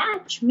doesn't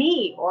match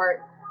me,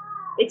 or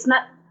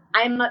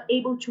I'm not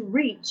able to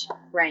reach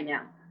right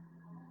now.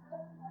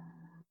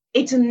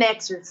 It's an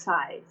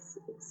exercise.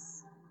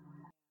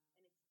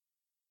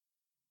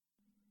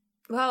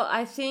 Well,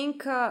 I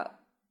think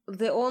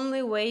the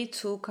only way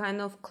to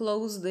kind of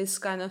close this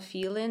kind of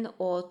feeling,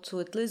 or to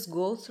at least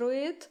go through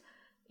it,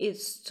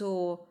 is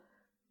to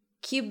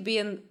keep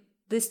being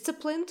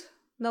disciplined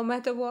no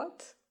matter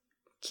what.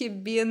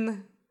 Keep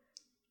being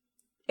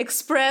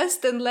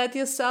expressed and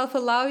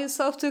allow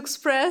yourself to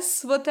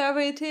express whatever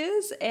it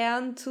is,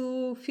 and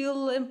to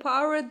feel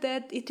empowered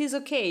that it is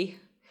okay,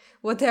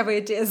 whatever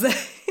it is.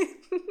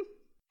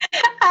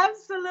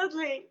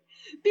 Absolutely.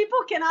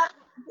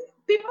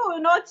 People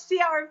will not see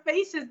our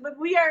faces, but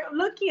we are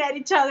looking at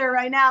each other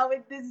right now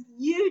with this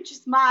huge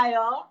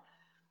smile.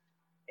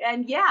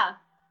 And yeah,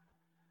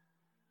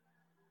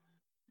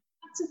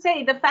 to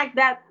say the fact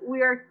that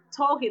we are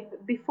talking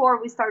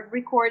before we start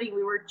recording,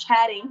 we were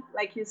chatting,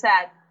 like you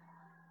said.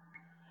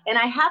 And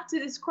I have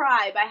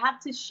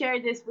to share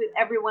this with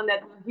everyone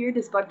that will hear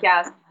this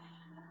podcast,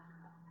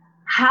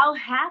 how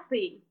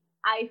happy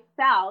I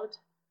felt,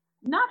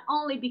 not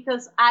only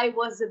because I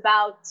was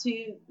about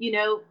to,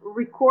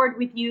 record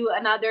with you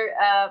another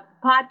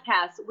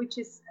podcast, which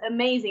is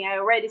amazing. I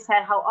already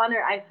said how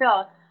honored I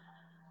felt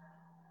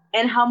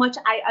and how much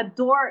I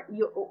adore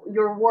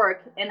your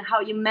work and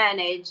how you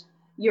manage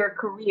your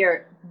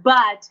career.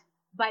 But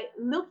by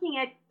looking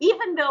at,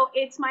 even though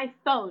it's my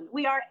phone,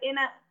 we are in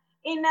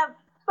a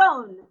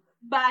phone,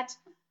 but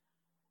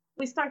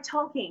we start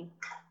talking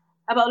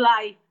about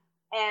life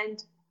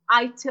and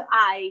eye to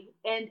eye,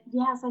 and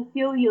yes, I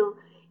feel you,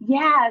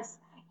 yes,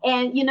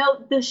 and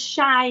the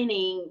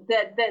shining,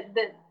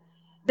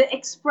 the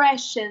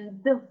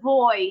expression, the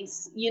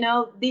voice,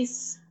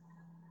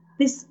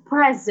 this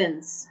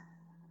presence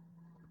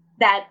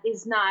that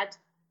is not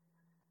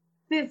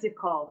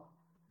physical,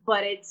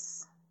 but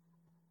it's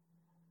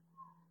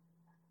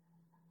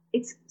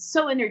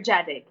so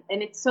energetic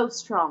and it's so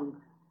strong.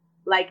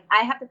 Like,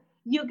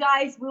 you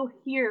guys will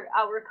hear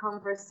our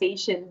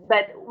conversation,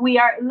 but we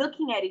are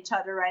looking at each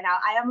other right now.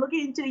 I am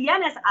looking into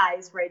Yana's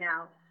eyes right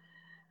now.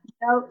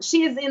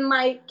 She is in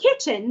my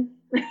kitchen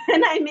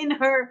and I'm in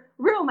her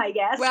room, I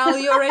guess. Well,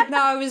 you're right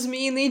now with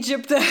me in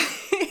Egypt.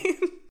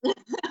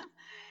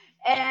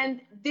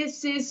 And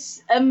this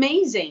is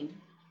amazing.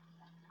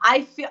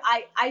 I'm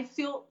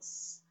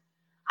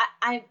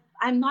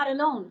not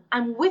alone.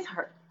 I'm with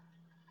her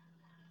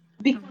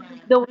because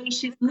of the way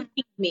she's looking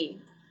at me,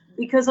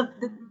 because of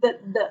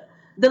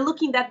the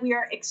looking that we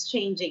are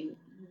exchanging,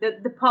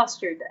 the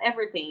posture,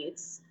 everything.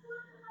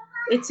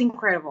 It's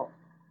incredible,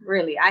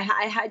 really.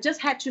 I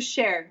just had to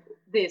share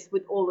this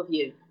with all of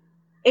you.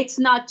 It's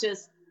not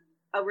just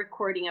a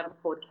recording of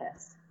a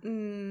podcast.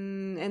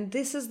 And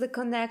this is the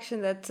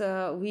connection that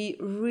we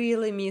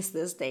really miss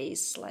these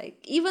days. Like,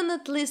 even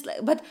at least,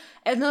 but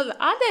on the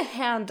other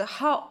hand,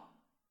 how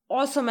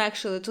awesome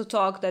actually to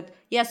talk that,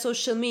 yes,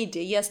 social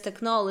media, yes,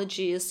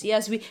 technologies,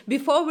 yes,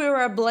 before we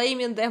were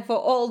blaming them for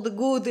all the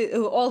good,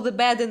 all the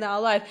bad in our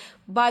life,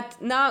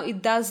 but now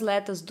it does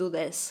let us do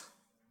this.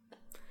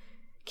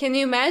 Can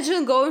you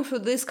imagine going through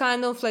this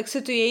kind of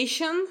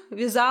situation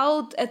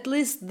without at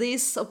least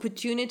this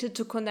opportunity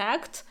to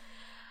connect?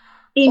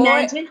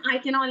 Imagine, I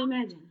cannot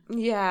imagine.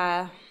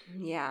 Yeah,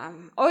 yeah.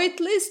 Or at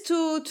least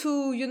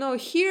to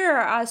hear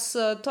us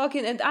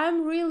talking. And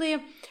I'm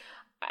really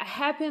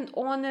happy and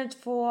honored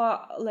for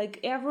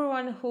like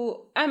everyone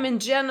who, I'm in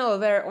general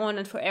very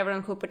honored for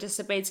everyone who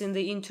participates in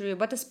the interview,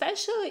 but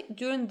especially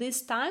during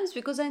these times,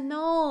 because I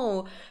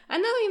know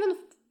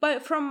even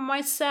from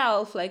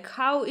myself, like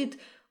how it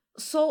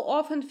so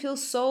often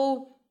feels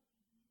so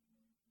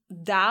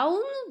down,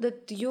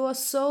 that you are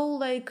so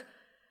like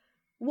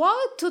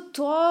what to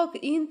talk,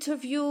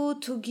 interview,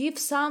 to give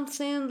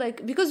something,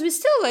 like, because we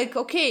still like,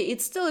 okay,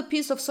 it's still a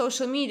piece of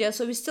social media,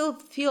 so we still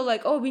feel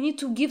like, oh, we need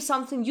to give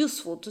something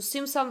useful to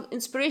seem some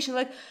inspiration,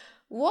 like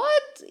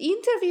what,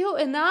 interview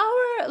an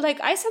hour? Like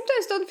I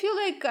sometimes don't feel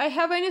like I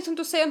have anything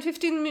to say on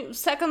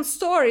 15-second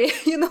story,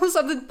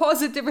 something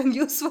positive and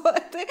useful.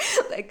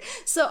 Like,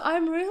 so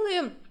I'm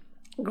really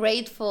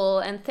grateful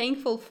and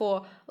thankful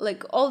for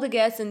like all the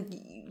guests, and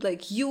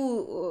like you,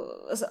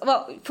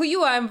 well, for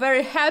you I'm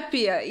very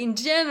happy in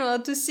general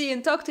to see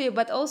and talk to you,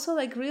 but also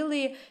like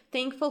really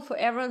thankful for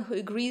everyone who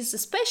agrees,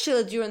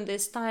 especially during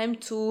this time,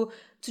 to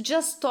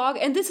just talk.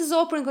 And this is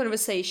open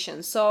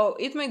conversation, so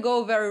it may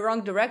go very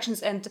wrong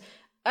directions, and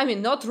I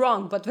mean not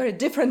wrong but very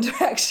different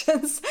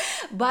directions,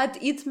 but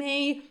it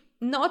may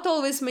not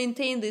always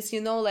maintain this,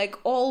 like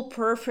all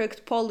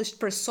perfect polished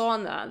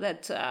persona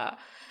that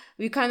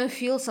we kind of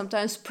feel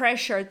sometimes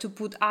pressure to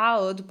put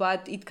out,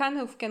 but it kind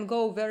of can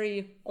go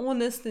very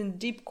honest and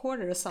deep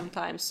corners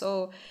sometimes.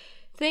 So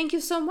thank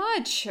you so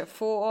much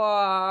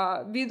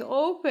for being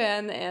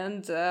open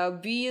and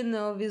being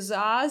with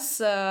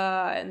us.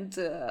 And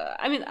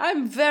I mean,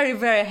 I'm very,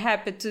 very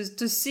happy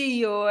to see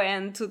you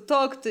and to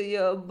talk to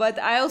you. But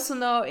I also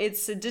know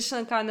it's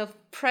additional kind of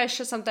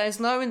pressure sometimes,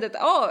 knowing that,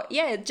 oh,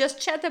 yeah,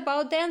 just chat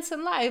about dance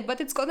and life,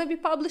 but it's going to be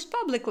published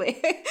publicly,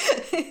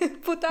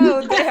 put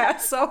out there.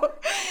 So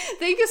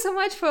thank you so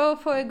much for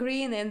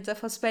agreeing and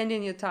for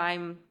spending your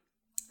time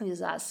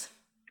with us.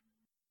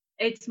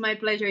 It's my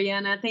pleasure,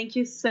 Yana. Thank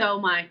you so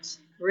much.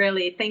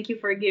 Really, thank you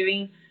for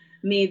giving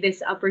me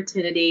this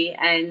opportunity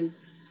and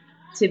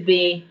to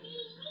be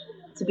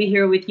to be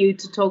here with you,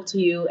 to talk to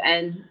you,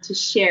 and to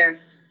share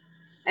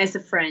as a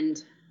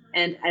friend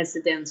and as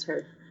a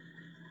dancer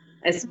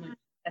as much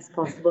as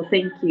possible.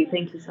 Thank you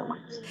so much.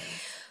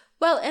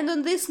 Well, and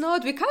on this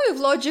note, we kind of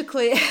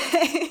logically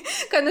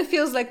kind of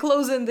feels like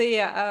closing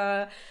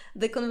the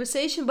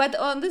conversation. But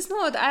on this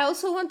note, I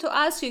also want to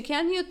ask you: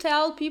 can you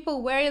tell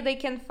people where they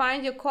can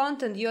find your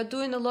content? You're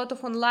doing a lot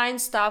of online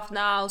stuff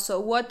now,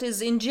 so what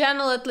is in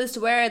general, at least,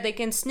 where they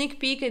can sneak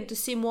peek and to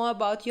see more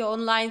about your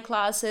online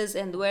classes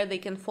and where they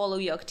can follow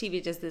your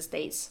activities these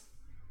days?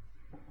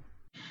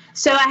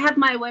 So I have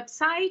my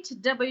website,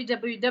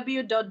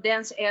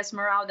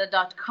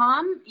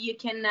 www.danceesmeralda.com. You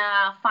can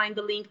find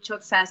the link to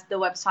access the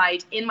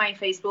website in my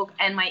Facebook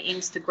and my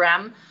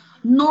Instagram.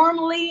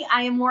 Normally,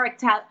 I am more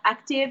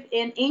active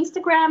in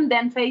Instagram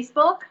than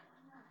Facebook.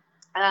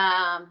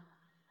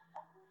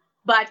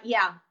 But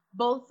yeah,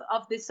 both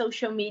of the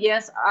social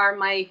medias are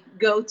my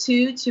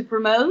go-to to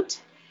promote.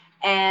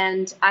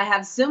 And I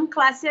have Zoom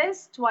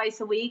classes twice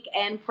a week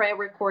and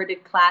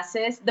pre-recorded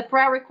classes. The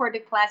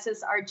pre-recorded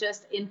classes are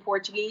just in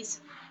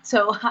Portuguese,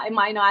 so I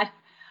might not,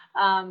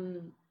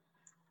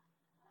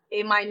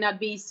 it might not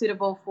be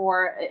suitable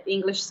for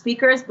English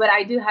speakers, but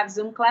I do have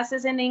Zoom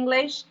classes in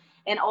English.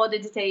 And all the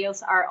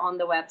details are on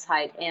the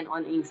website and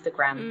on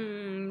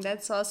Instagram.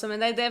 That's awesome.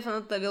 And I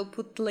definitely will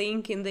put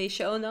link in the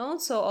show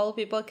notes so all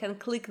people can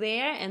click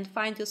there and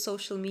find your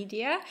social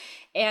media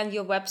and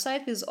your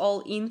website with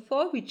all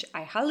info, which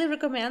I highly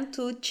recommend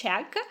to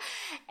check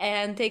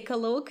and take a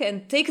look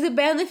and take the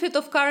benefit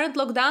of current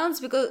lockdowns,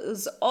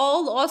 because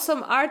all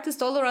awesome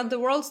artists all around the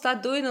world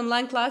start doing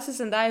online classes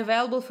and are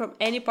available from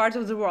any part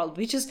of the world,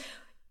 which is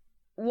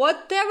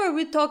whatever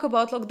we talk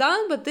about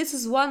lockdown, but this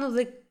is one of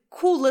the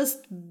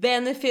coolest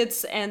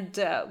benefits, and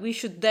we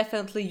should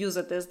definitely use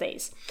it these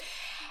days.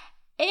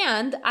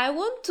 And I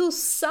want to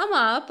sum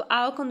up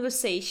our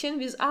conversation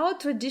with our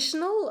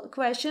traditional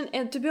question.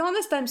 And to be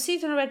honest, I'm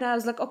sitting right now, I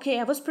was like, okay,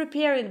 I was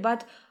preparing,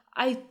 but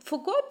I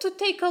forgot to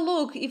take a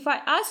look if I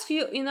asked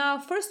you in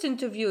our first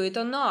interview it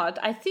or not.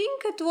 I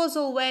think it was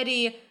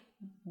already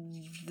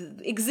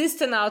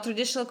exist in our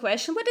traditional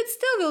question, but it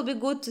still will be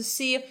good to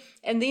see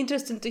and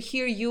interesting to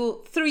hear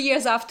you 3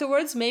 years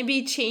afterwards. Maybe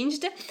it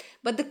changed.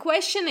 But the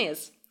question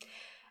is,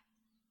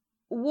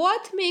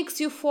 what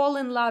makes you fall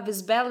in love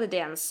with belly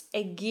dance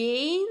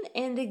again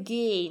and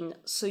again,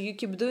 so you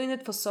keep doing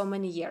it for so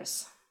many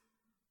years?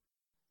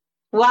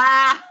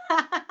 Wow.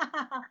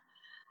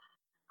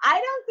 I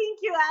don't think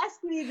you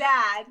asked me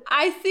that.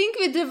 I think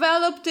we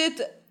developed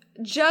it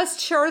just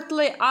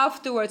shortly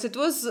afterwards. It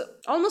was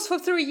almost for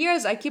 3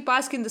 years. I keep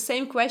asking the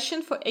same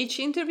question for each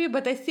interview,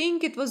 but I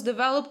think it was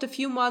developed a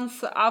few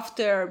months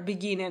after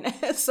beginning.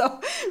 So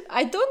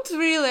I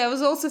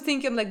was also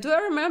thinking, like, do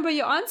I remember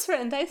your answer?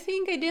 And I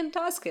think I didn't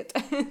ask it.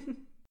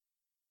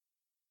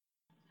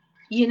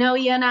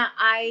 Yana,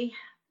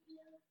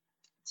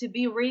 to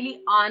be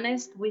really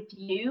honest with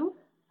you,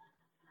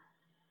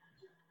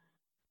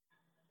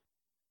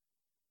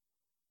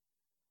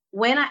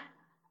 when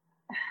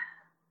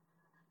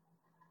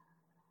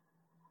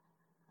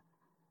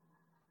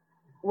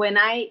when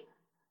I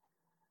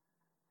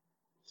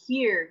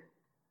hear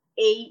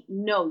a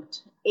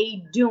note,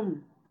 a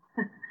doom,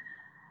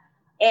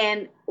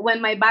 and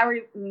when my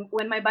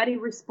body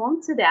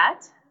responds to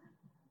that,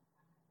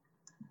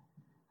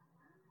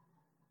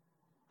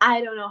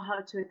 I don't know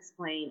how to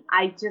explain.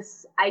 I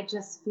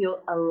just feel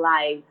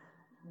alive.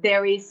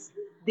 There is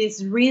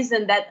this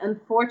reason that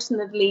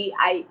unfortunately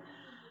I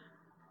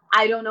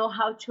don't know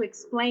how to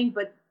explain,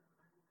 but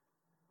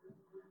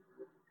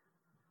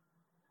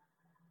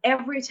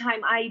every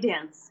time I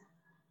dance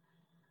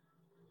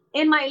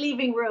in my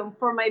living room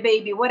for my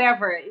baby,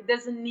 whatever, it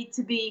doesn't need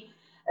to be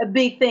a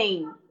big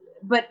thing,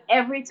 but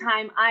every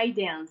time I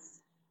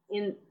dance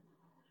in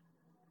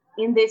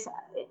in this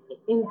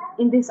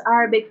in this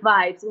Arabic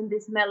vibes, in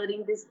this melody,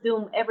 in this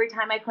doom, every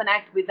time I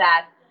connect with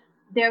that,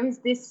 there is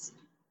this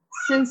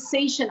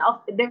sensation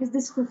of, there is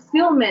this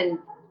fulfillment.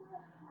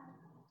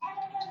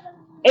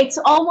 It's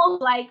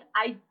almost like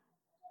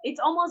it's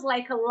almost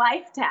like a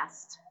life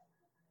test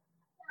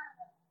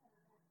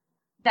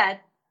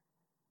that,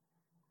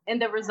 and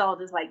the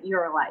result is like,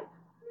 you're alive.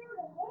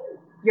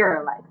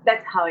 You're alive.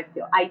 That's how I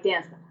feel. I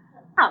dance,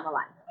 I'm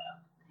alive.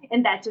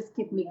 And that just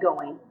keeps me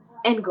going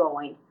and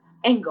going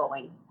and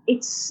going.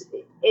 It's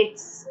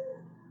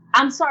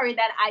I'm sorry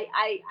that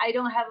I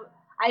don't have,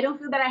 I don't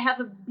feel that I have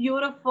a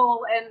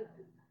beautiful and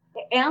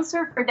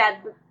answer for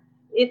that.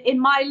 It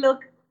might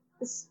look,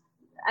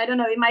 I don't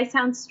know, it might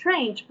sound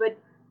strange, but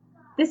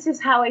this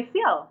is how I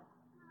feel.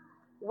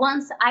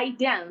 Once I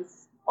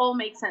dance, all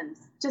makes sense.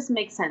 Just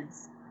makes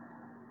sense.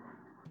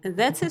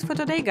 That's it for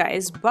today,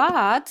 guys.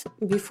 But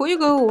before you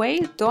go away,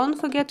 don't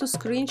forget to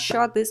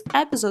screenshot this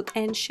episode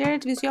and share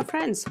it with your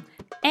friends.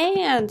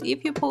 And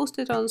if you post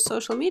it on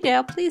social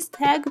media, please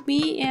tag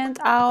me and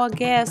our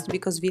guest,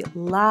 because we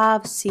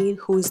love seeing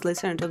who is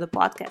listening to the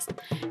podcast.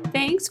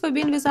 Thanks for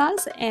being with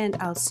us, and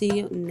I'll see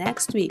you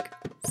next week.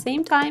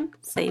 Same time,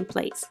 same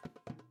place.